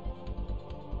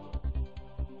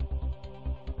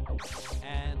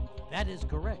 And that is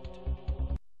correct.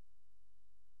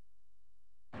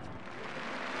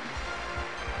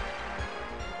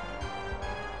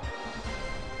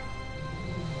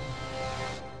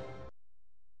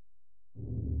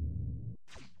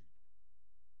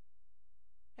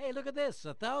 Hey, look at this,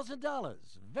 $1,000.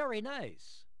 Very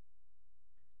nice.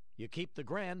 You keep the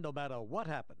grand no matter what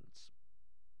happens.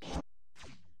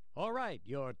 All right,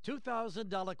 your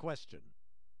 $2,000 question.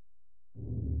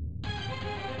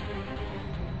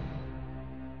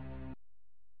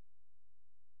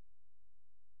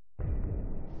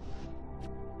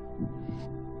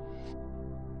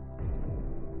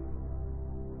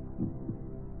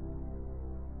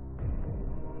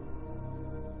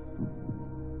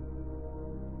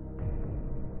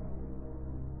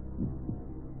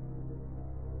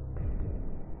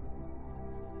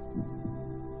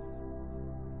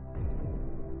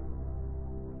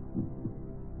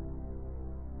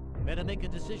 Better make a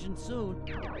decision soon.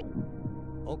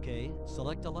 Okay,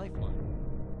 select a lifeline.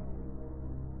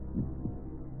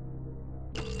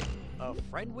 A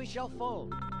friend we shall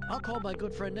phone. I'll call my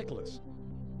good friend Nicholas.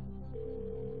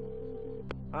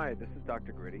 Hi, this is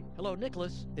Dr. Gritty. Hello,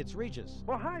 Nicholas. It's Regis.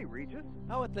 Well, hi, Regis.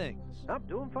 How are things? I'm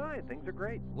doing fine. Things are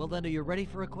great. Well, then, are you ready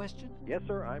for a question? Yes,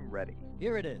 sir, I'm ready.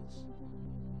 Here it is.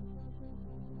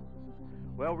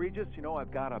 Well, Regis, you know,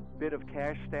 I've got a bit of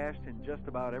cash stashed in just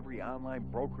about every online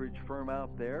brokerage firm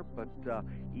out there, but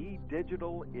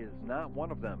eDigital is not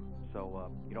one of them.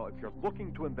 So, you know, if you're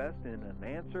looking to invest in an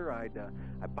answer,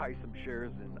 I'd buy some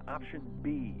shares in option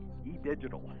B,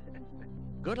 eDigital.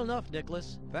 Good enough,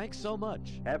 Nicholas. Thanks so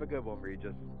much. Have a good one,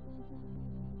 Regis.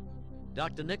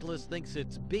 Dr. Nicholas thinks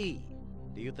it's B.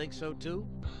 Do you think so, too?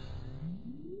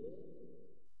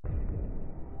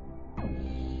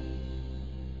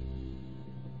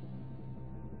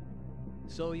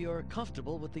 So you're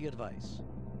comfortable with the advice?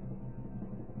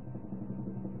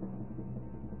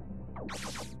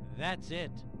 That's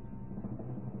it.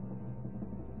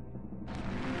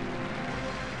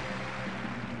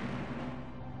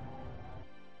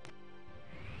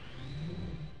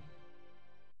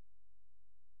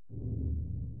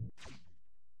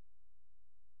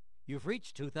 You've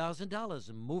reached $2,000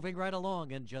 and moving right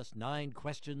along, and just 9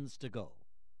 questions to go.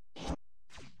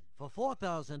 For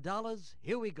 $4,000,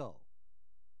 here we go.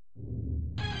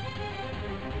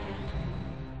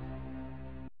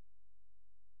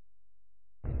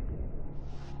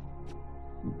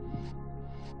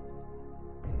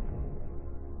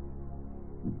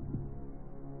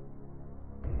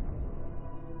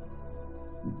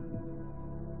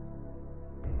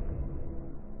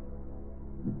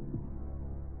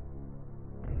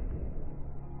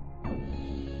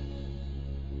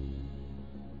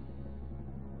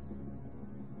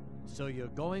 So you're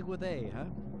going with A, huh?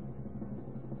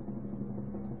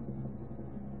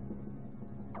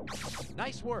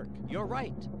 Nice work. You're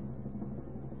right.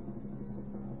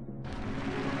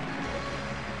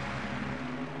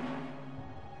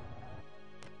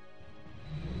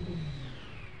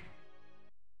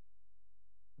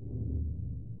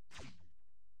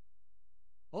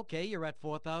 Okay, you're at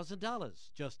 $4,000.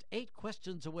 Just 8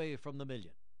 questions away from the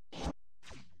million.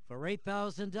 For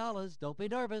 $8,000, don't be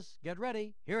nervous. Get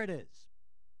ready. Here it is.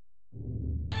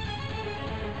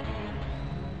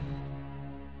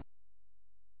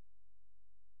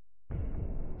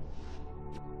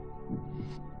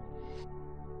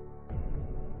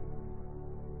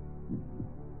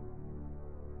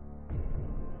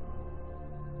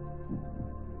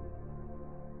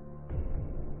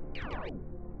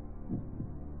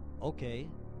 Okay.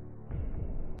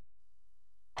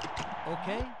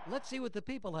 Okay, let's see what the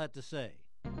people had to say.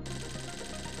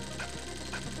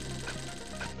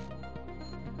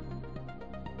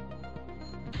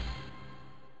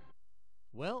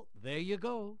 Well, there you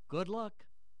go. Good luck.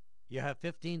 You have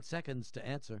 15 seconds to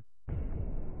answer.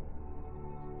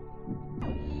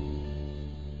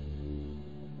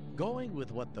 Going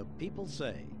with what the people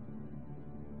say.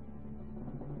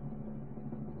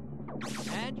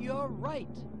 And you're right.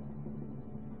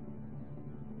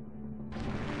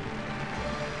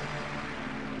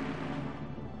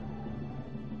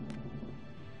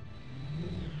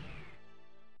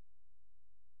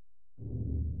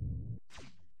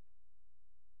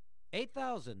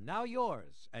 $8,000, now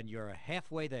yours, and you're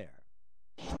halfway there.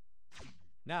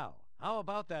 Now, how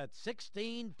about that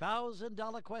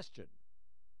 $16,000 question?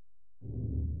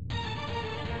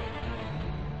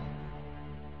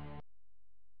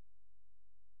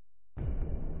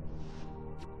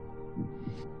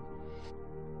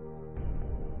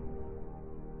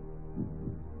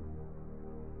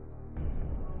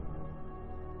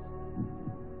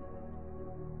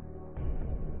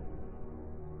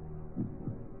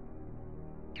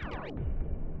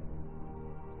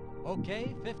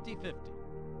 Okay, 50-50.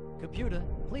 Computer,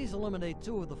 please eliminate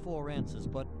 2 of the 4 answers,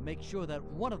 but make sure that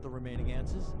one of the remaining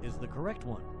answers is the correct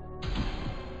one.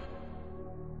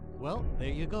 Well, there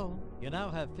you go. You now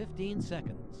have 15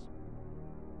 seconds.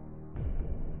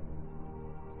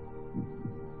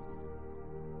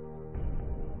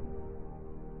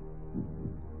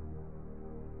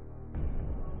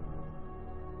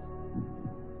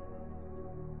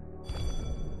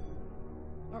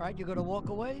 All right, you're going to walk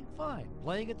away? Fine.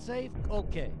 Playing it safe?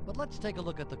 Okay. But let's take a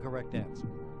look at the correct answer.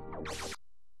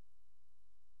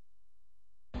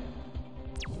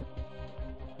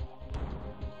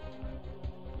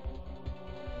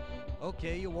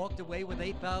 Okay, you walked away with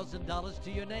 $8,000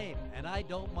 to your name, and I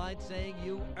don't mind saying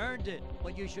you earned it,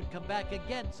 but you should come back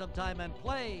again sometime and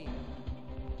play.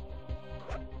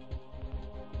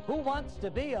 Who wants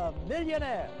to be a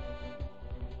millionaire?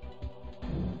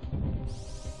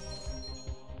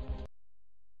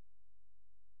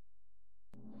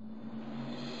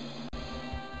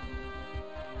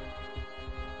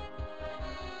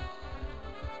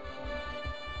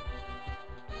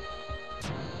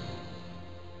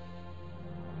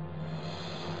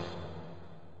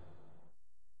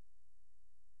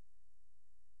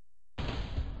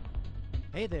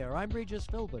 Hey there, I'm Regis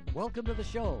Philbin. Welcome to the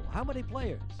show. How many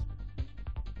players?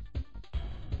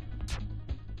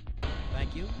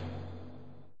 Thank you.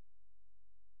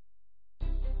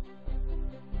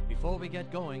 Before we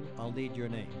get going, I'll need your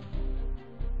name.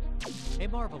 Hey,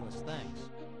 Marvelous, thanks.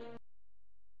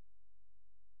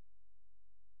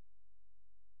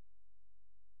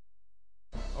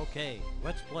 Okay,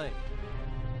 let's play.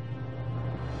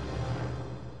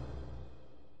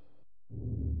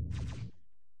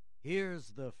 Here's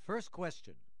the first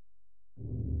question.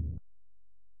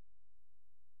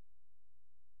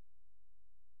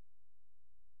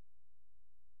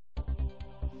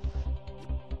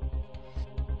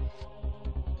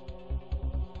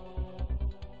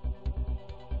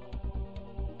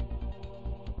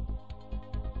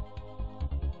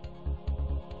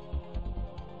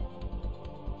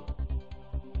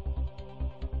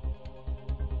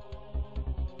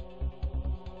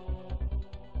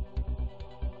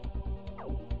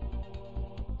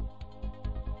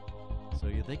 So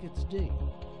you think it's D?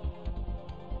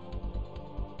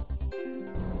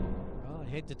 Well, I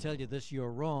hate to tell you this,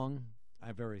 you're wrong.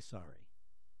 I'm very sorry.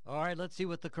 All right, let's see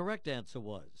what the correct answer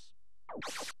was.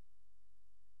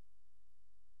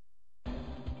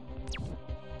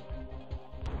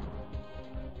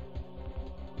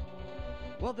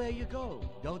 Well, there you go.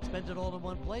 Don't spend it all in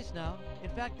one place now. In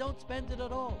fact, don't spend it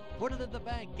at all. Put it in the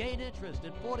bank, gain interest.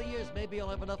 In 40 years, maybe you'll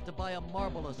have enough to buy a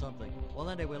marble or something. Well,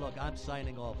 anyway, look, I'm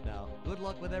signing off now. Good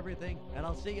luck with everything, and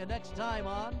I'll see you next time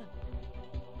on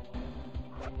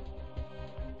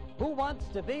Who Wants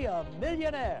to Be a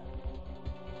Millionaire?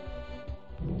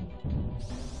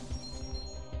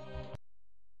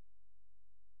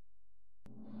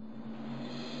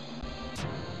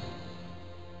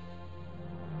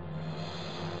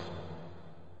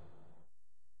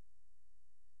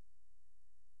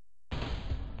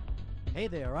 Hey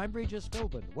there, I'm Regis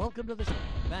Philbin. Welcome to the show.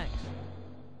 Thanks.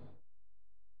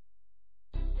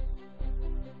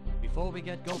 Before we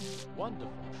get going,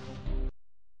 wonderful.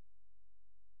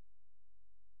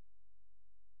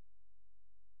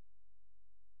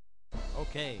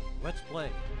 Okay, let's play.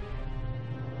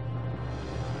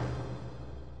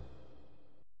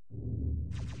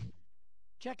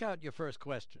 Check out your first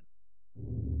question.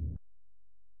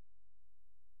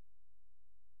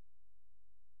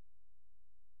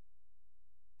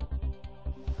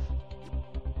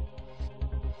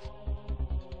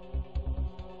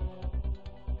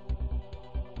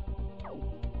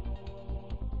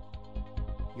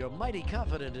 You're mighty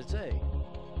confident it's A.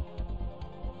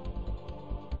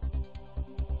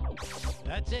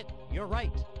 That's it. You're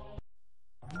right.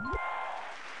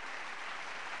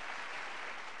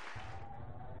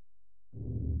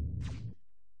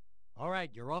 All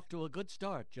right, you're off to a good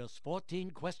start. Just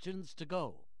 14 questions to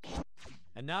go.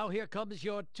 And now here comes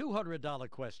your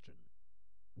 $200 question.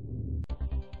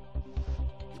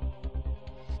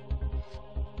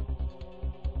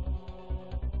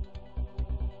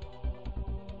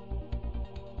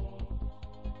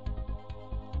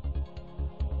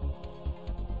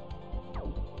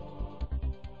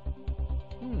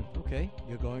 Okay,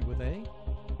 you're going with A?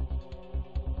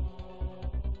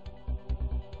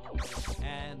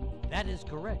 And that is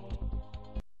correct.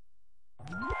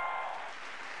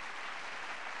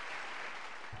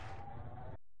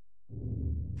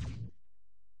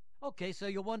 Okay, so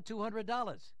you won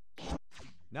 $200.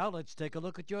 Now let's take a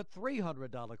look at your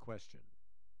 $300 question.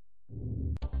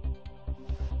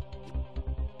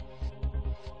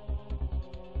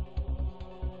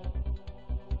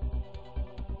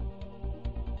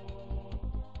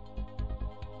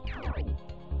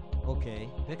 Okay,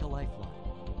 pick a lifeline.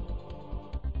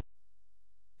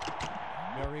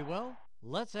 Very well.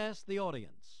 Let's ask the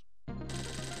audience.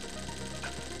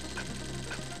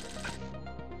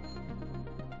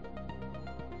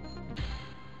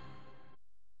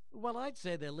 Well, I'd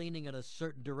say they're leaning in a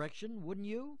certain direction, wouldn't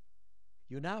you?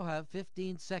 You now have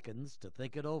 15 seconds to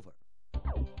think it over.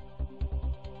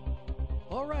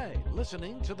 All right,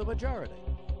 listening to the majority.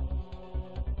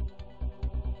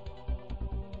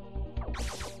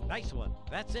 Nice one.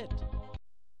 That's it.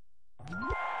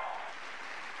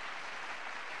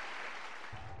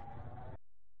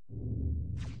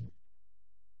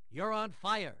 You're on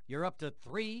fire. You're up to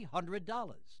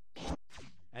 $300.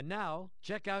 And now,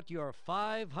 check out your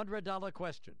 $500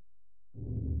 question.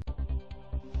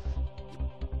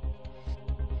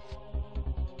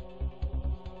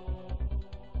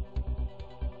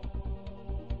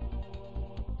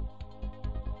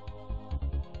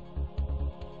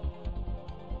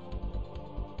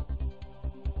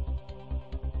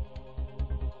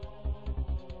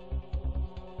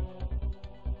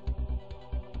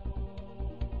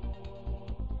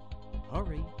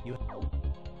 Hurry. You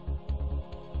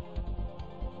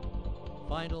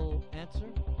final answer?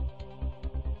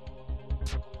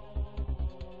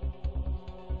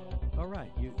 All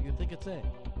right, you think it's A.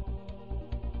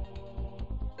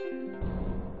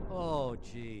 Oh,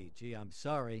 gee, I'm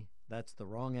sorry. That's the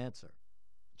wrong answer.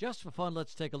 Just for fun,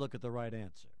 let's take a look at the right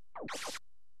answer.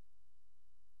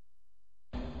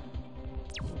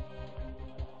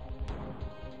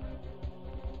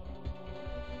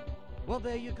 Well,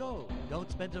 there you go.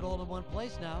 Don't spend it all in one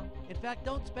place now. In fact,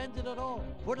 don't spend it at all.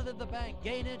 Put it in the bank,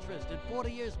 gain interest. In 40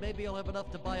 years, maybe you'll have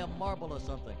enough to buy a marble or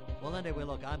something. Well, anyway,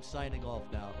 look, I'm signing off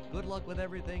now. Good luck with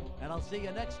everything, and I'll see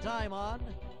you next time on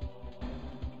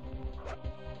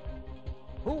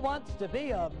Who Wants to Be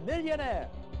a Millionaire?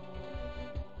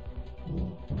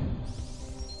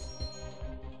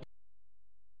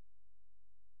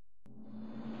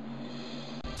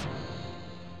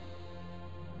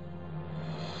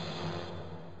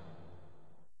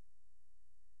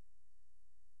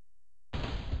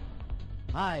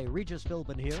 Hi, Regis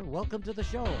Philbin here. Welcome to the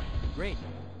show. Great.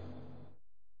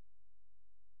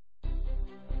 The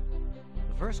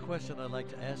first question I'd like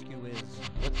to ask you is,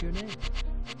 what's your name?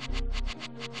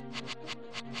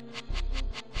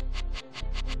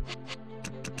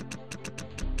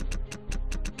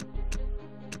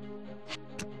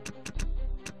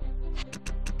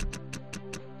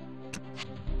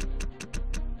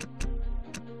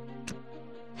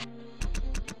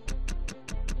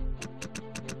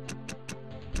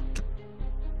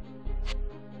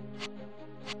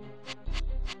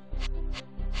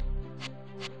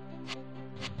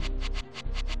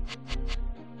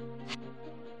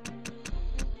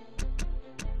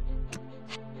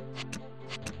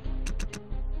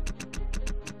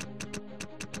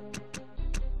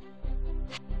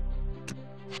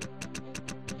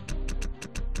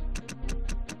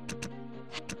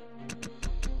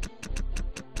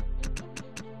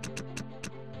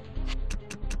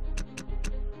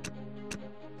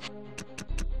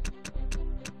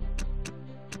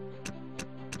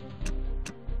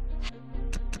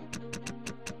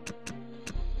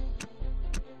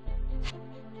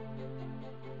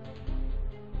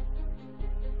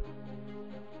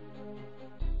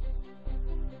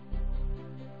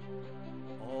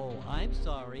 I'm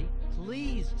sorry.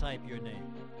 Please type your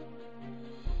name.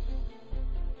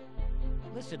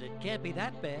 Listen, it can't be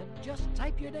that bad. Just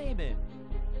type your name in.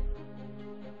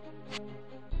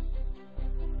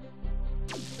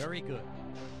 Very good.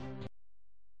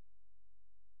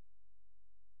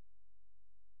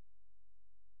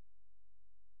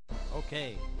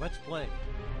 Okay, let's play.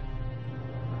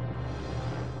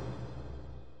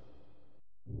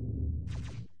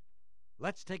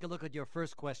 Let's take a look at your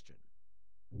first question.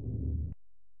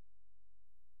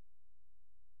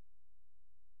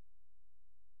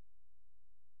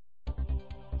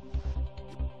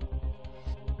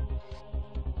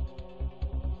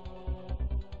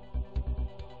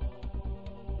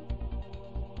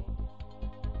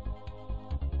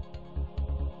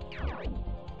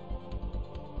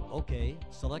 Okay,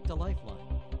 select a lifeline.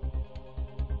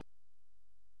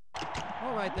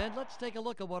 All right then, let's take a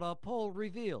look at what our poll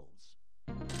reveals.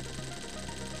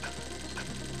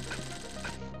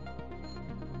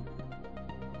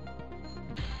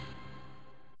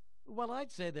 Well,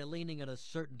 I'd say they're leaning in a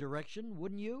certain direction,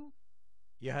 wouldn't you?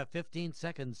 You have 15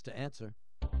 seconds to answer.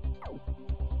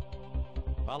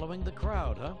 Following the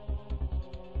crowd, huh?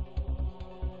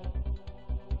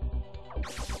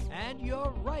 And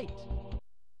you're right.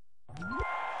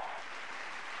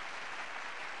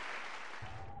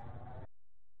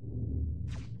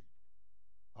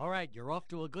 All right, you're off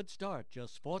to a good start.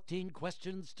 Just 14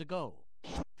 questions to go.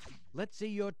 Let's see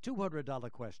your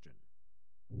 $200 question.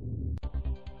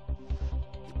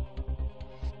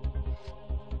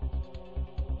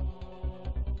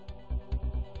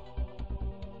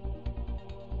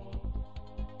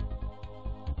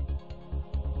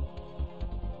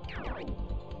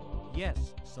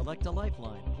 Yes, select a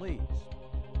lifeline, please.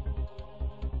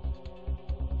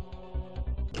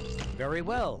 Very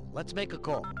well. Let's make a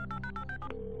call.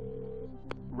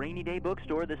 Rainy Day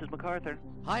Bookstore, this is MacArthur.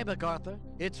 Hi, MacArthur.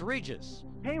 It's Regis.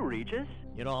 Hey, Regis.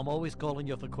 You know, I'm always calling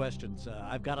you for questions.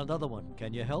 I've got another one.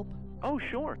 Can you help? Oh,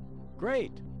 sure.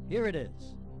 Great. Here it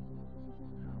is.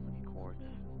 How many quarts?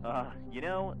 You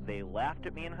know, they laughed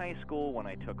at me in high school when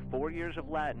I took 4 years of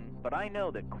Latin, but I know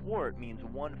that quart means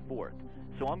 1/4.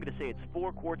 So I'm going to say it's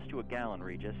 4 quarts to a gallon,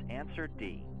 Regis. Answer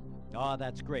D. Oh,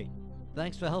 that's great.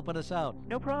 Thanks for helping us out.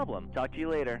 No problem. Talk to you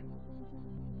later.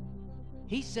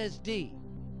 He says D.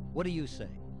 What do you say?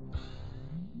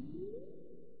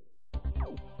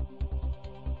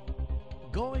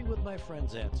 Going with my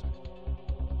friend's answer.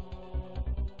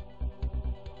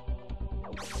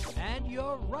 And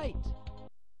you're right.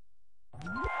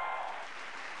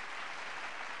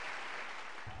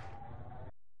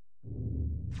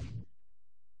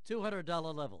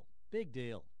 $200 level. Big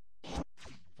deal.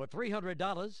 For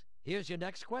 $300, here's your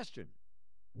next question.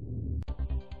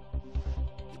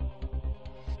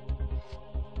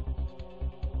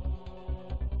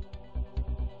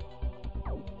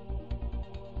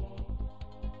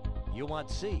 You want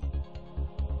C?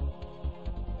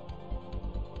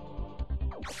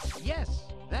 Yes,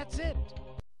 that's it.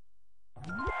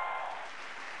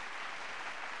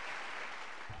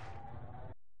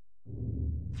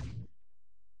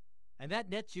 And that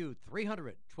nets you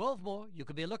 $300. 12 more, you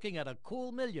could be looking at a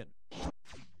cool million.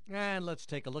 And let's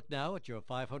take a look now at your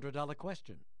 $500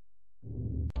 question.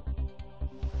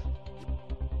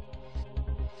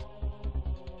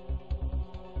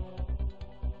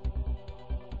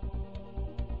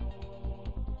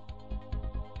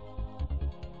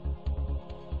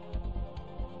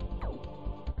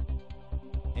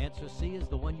 Answer C is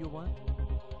the one you want?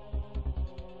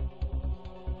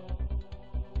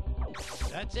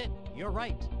 That's it. You're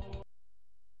right.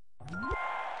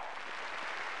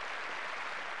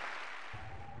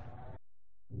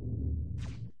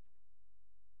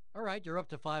 All right, you're up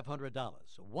to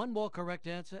 $500. One more correct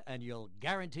answer and you'll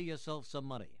guarantee yourself some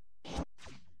money.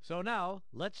 So now,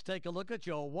 let's take a look at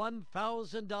your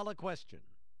 $1,000 question.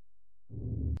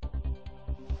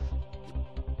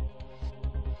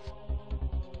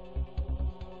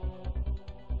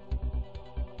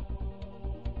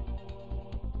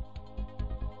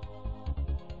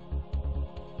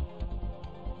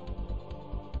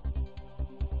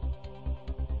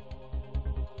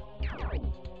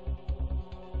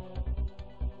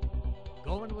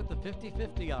 Going with the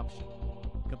 50-50 option.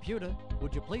 Computer,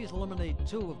 would you please eliminate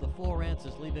 2 of the 4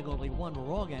 answers, leaving only 1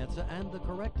 wrong answer and the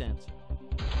correct answer?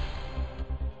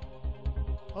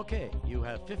 Okay, you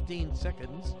have 15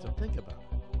 seconds to think about it.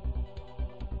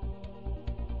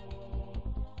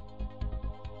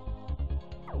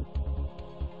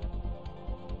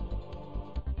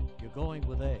 You're going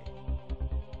with A.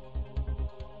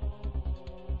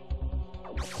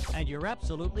 And you're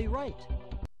absolutely right.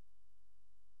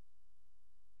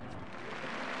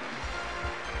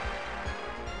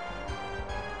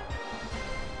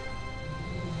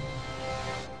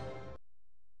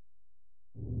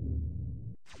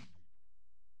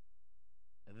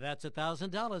 That's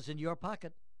 $1,000 in your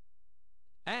pocket.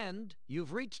 And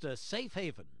you've reached a safe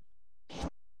haven.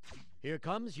 Here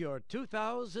comes your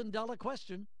 $2,000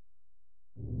 question.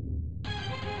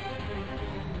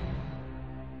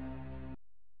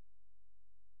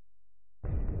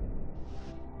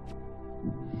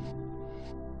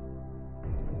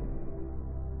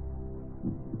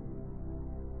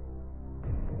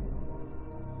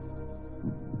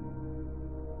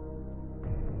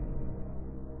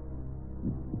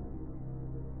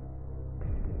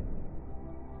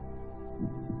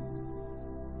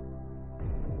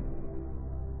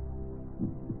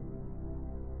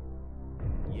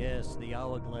 Yes, the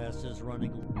hourglass is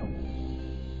running.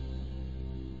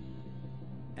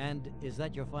 And is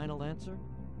that your final answer?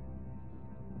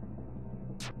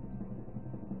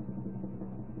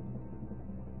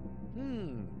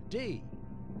 D.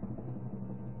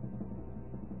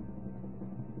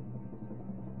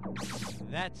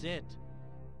 That's it.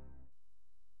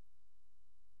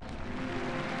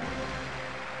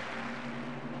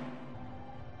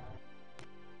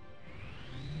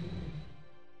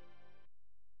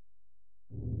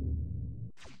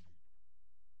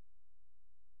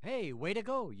 Hey, way to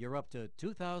go. You're up to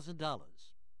 $2,000.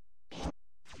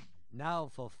 Now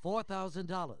for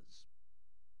 $4,000.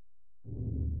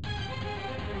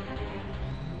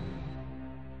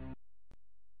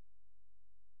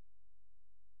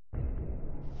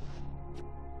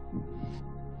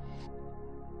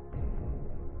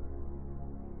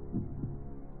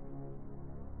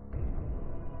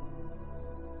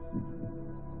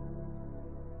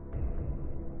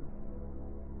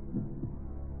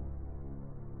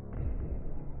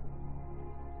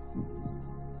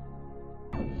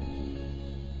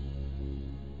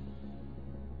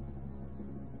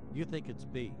 You think it's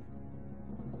B.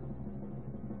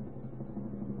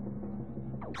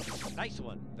 Nice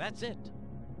one. That's it.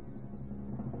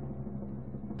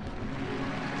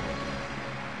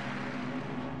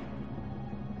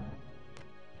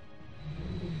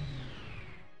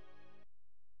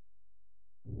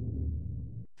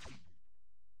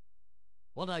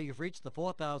 Well, now you've reached the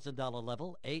 $4,000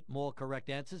 level. 8 more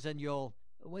correct answers, and you'll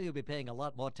be paying a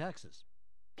lot more taxes.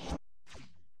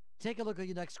 Take a look at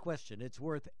your next question. It's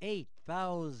worth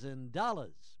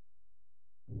 $8,000.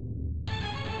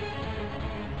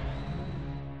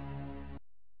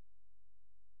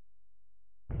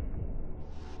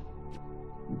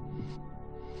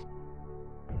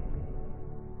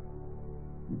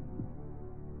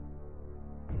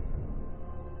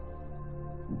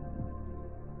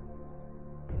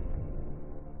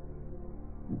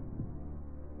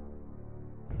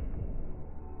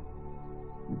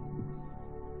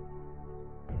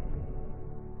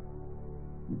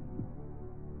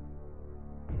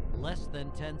 Less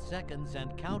than 10 seconds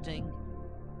and counting.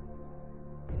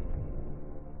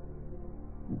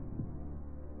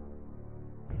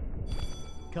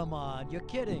 Come on, you're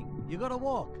kidding. You're gonna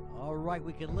walk. All right,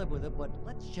 we can live with it, but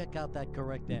let's check out that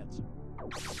correct answer.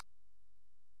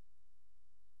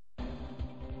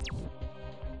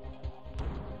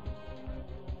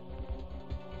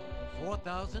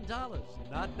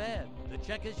 $4,000. Not bad. The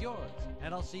check is yours.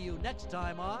 And I'll see you next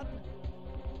time on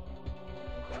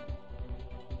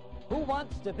Who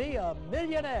Wants to Be a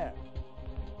Millionaire?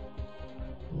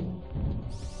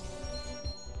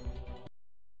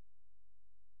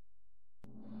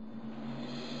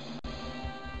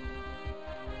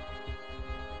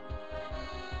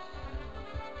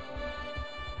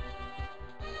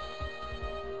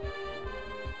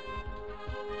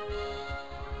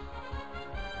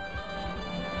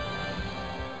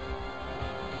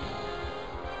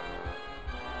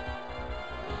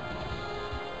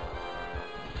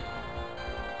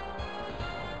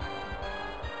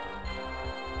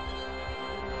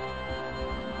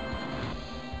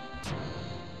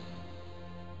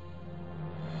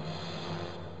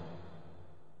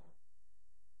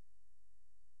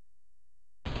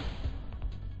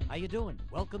 How you doing?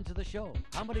 Welcome to the show.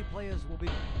 How many players will be...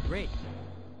 Great.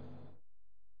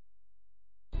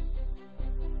 The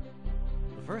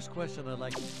first question I'd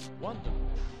like... Wonderful.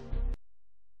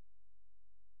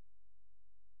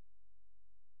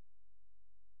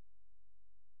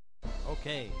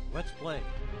 Okay, let's play.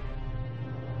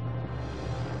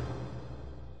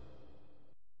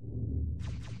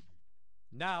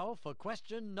 Now for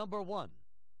question number 1.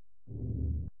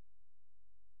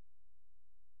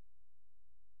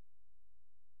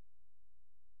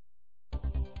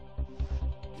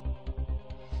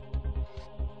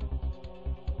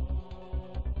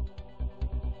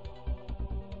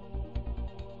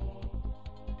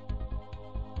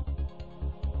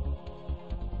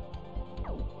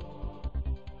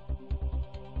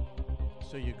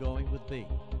 So you're going with B.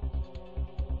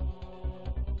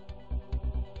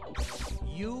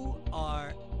 You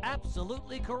are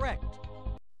absolutely correct.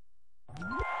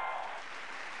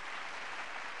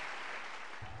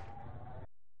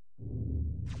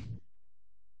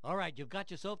 All right, you've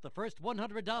got yourself the first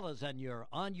 $100 and you're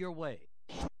on your way.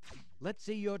 Let's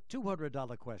see your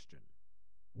 $200 question.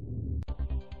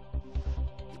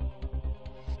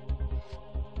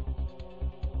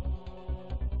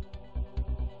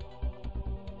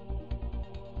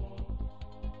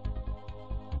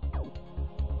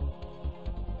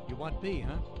 You want B,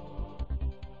 huh?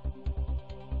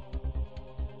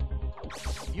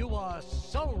 You are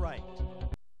so right.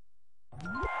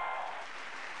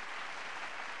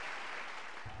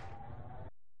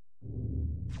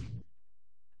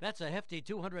 That's a hefty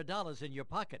 $200 in your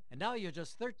pocket, and now you're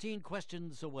just 13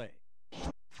 questions away.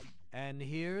 And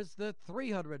here's the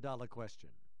 $300 question.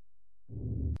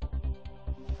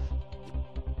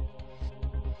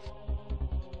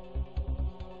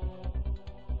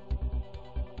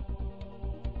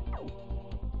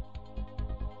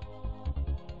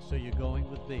 So you're going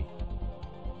with B.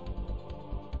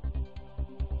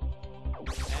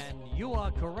 And you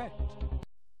are correct.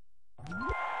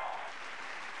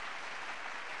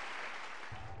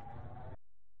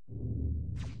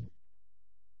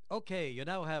 Okay, you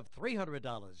now have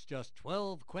 $300, just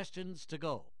 12 questions to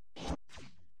go.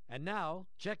 And now,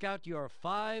 check out your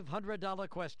 $500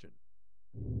 question.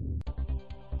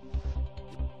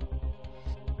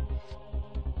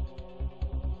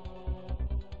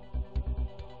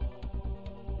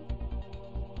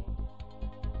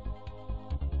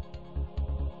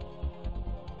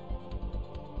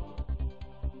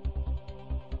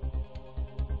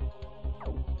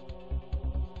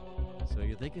 So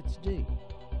you think it's D?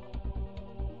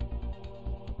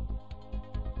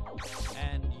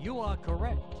 And you are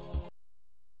correct.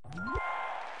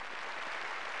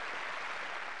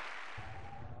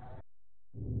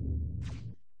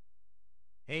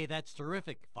 Hey, that's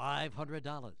terrific.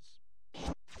 $500.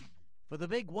 For the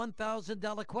big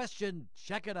 $1,000 question,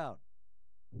 check it out.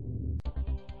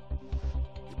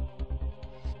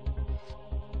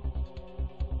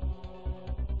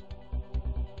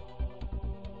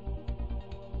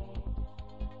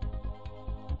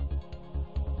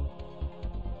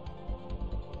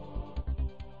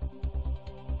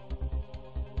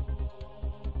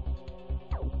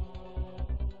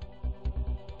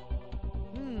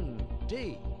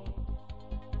 D.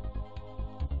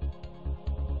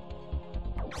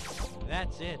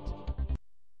 That's it.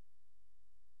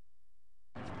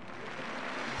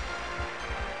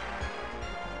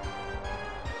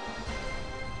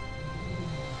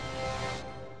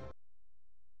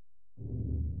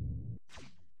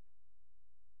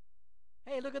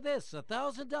 Hey, look at this,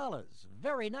 $1,000.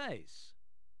 Very nice.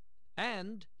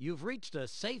 And you've reached a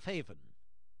safe haven.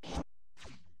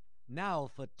 Now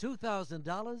for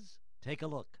 $2,000, take a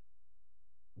look.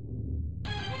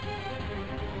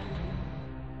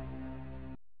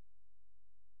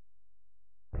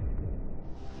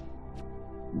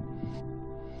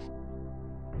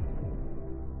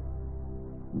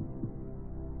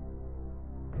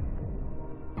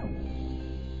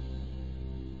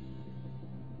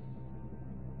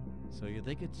 So you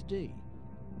think it's D?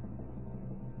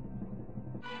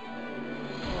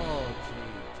 Oh,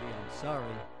 gee, I'm sorry.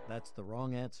 That's the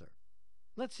wrong answer.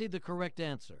 Let's see the correct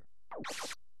answer.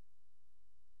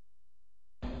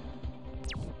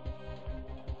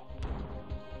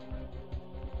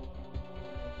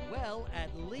 Well,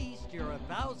 at least you're a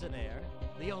thousandaire.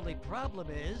 The only problem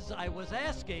is I was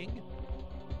asking,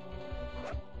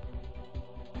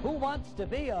 who wants to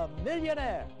be a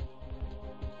millionaire?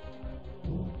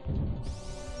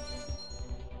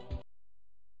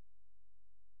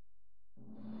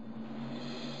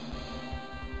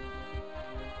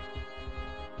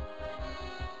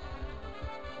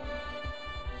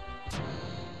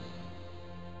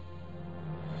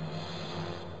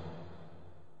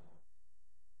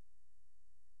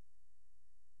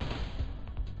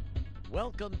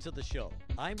 Welcome to the show.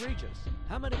 I'm Regis.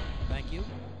 How many? Thank you.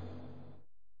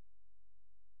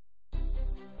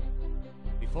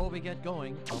 Before we get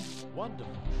going,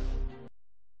 wonderful.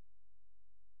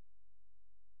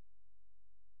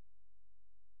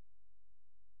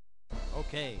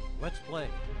 Okay, let's play.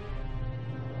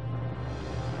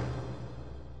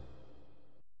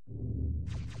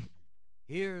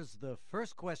 Here's the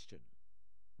first question.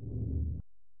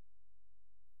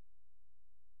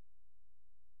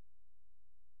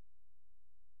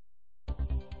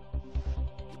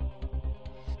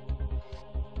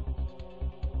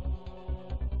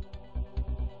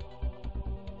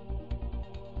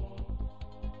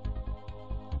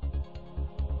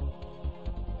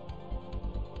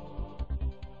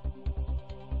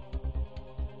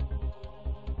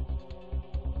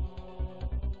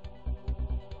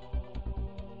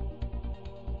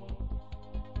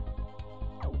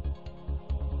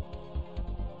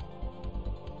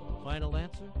 Final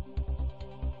answer?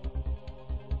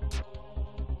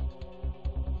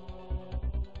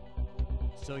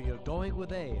 So you're going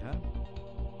with A, huh?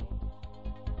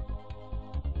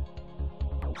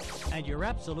 And you're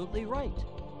absolutely right.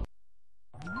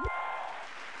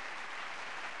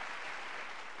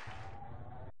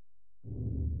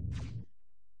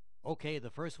 Okay, the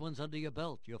first one's under your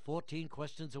belt. You're 14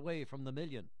 questions away from the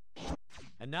million.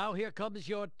 And now here comes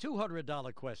your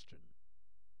 $200 question.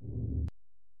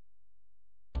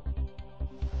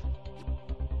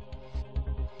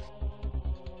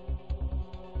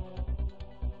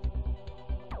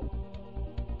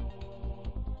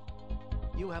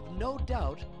 You have no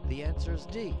doubt the answer's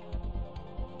D.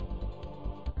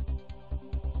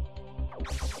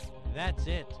 That's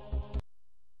it.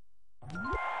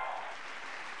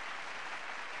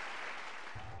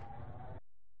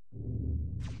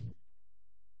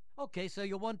 Okay, so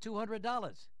you won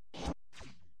 $200.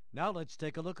 Now let's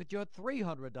take a look at your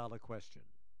 $300 question.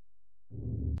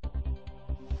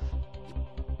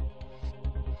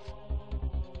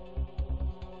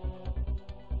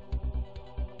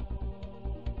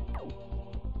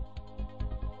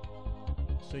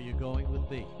 So you're going with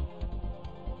B.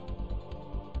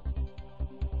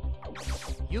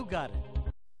 You got it.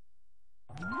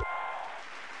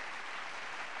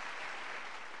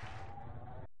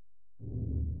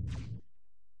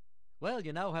 Well,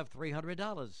 you now have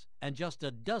 $300 and just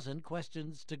a dozen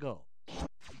questions to go.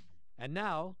 And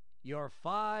now, your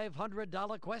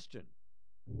 $500 question.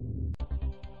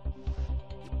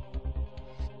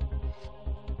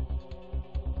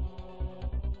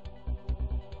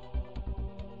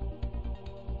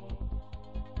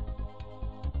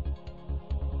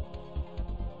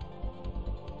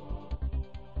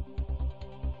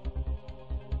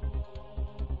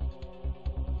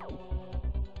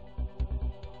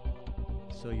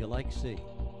 So you like C.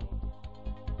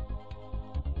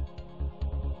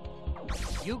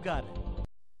 You got it.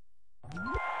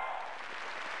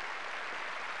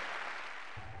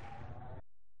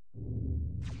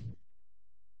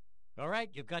 All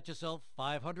right, you've got yourself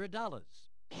 $500.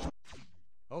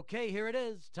 Okay, here it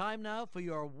is. Time now for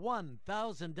your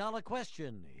 $1,000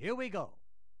 question. Here we go.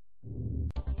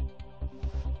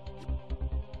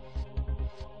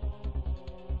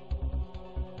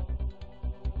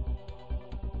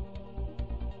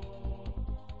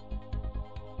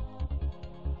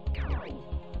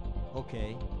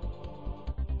 Okay.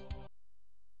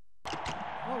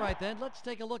 All right, then, let's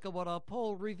take a look at what our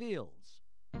poll reveals.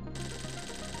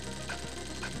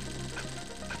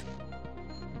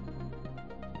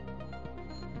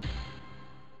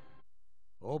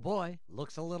 Oh boy,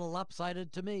 looks a little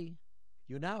lopsided to me.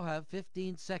 You now have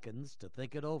 15 seconds to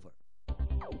think it over.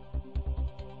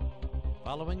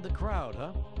 Following the crowd,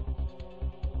 huh?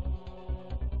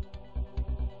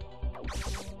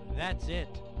 That's it.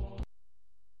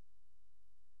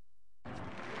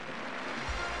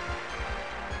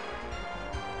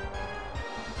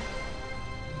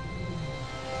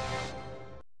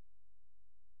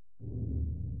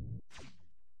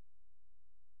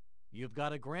 You've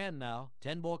got $1,000 now,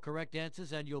 10 more correct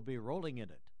answers, and you'll be rolling in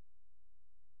it.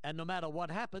 And no matter what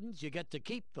happens, you get to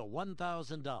keep the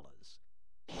 $1,000.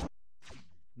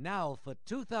 Now for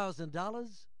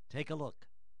 $2,000, take a look.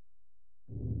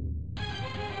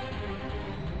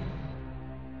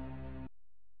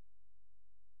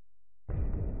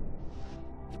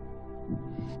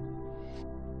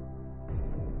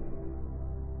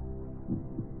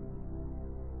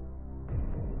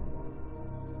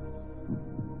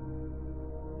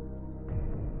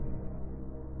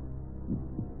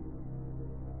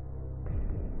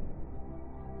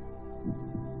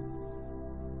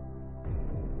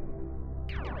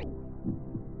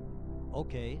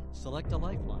 Okay, select a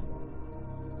lifeline.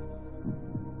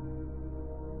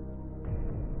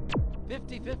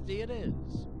 50-50 it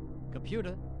is.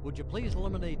 Computer, would you please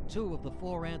eliminate 2 of the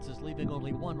 4 answers, leaving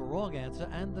only 1 wrong answer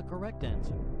and the correct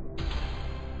answer?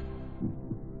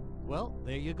 Well,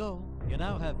 there you go. You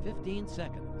now have 15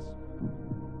 seconds.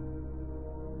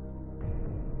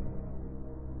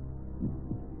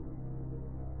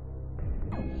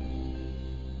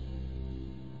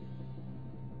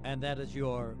 And that is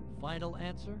your final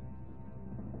answer?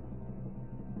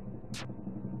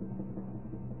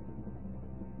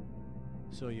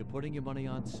 So you're putting your money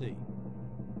on C.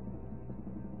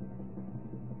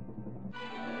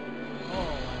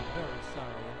 Oh, I'm very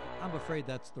sorry. I'm afraid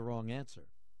that's the wrong answer.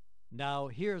 Now,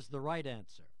 here's the right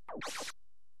answer.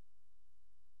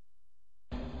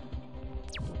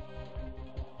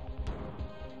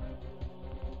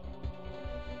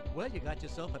 Well, you got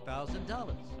yourself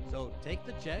 $1,000. So take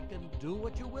the check and do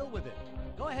what you will with it.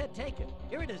 Go ahead, take it.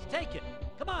 Here it is, take it.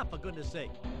 Come on, for goodness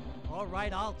sake. All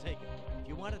right, I'll take it. If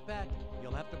you want it back,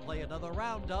 you'll have to play another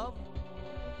round of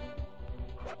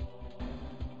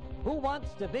Who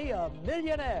Wants to Be a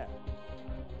Millionaire?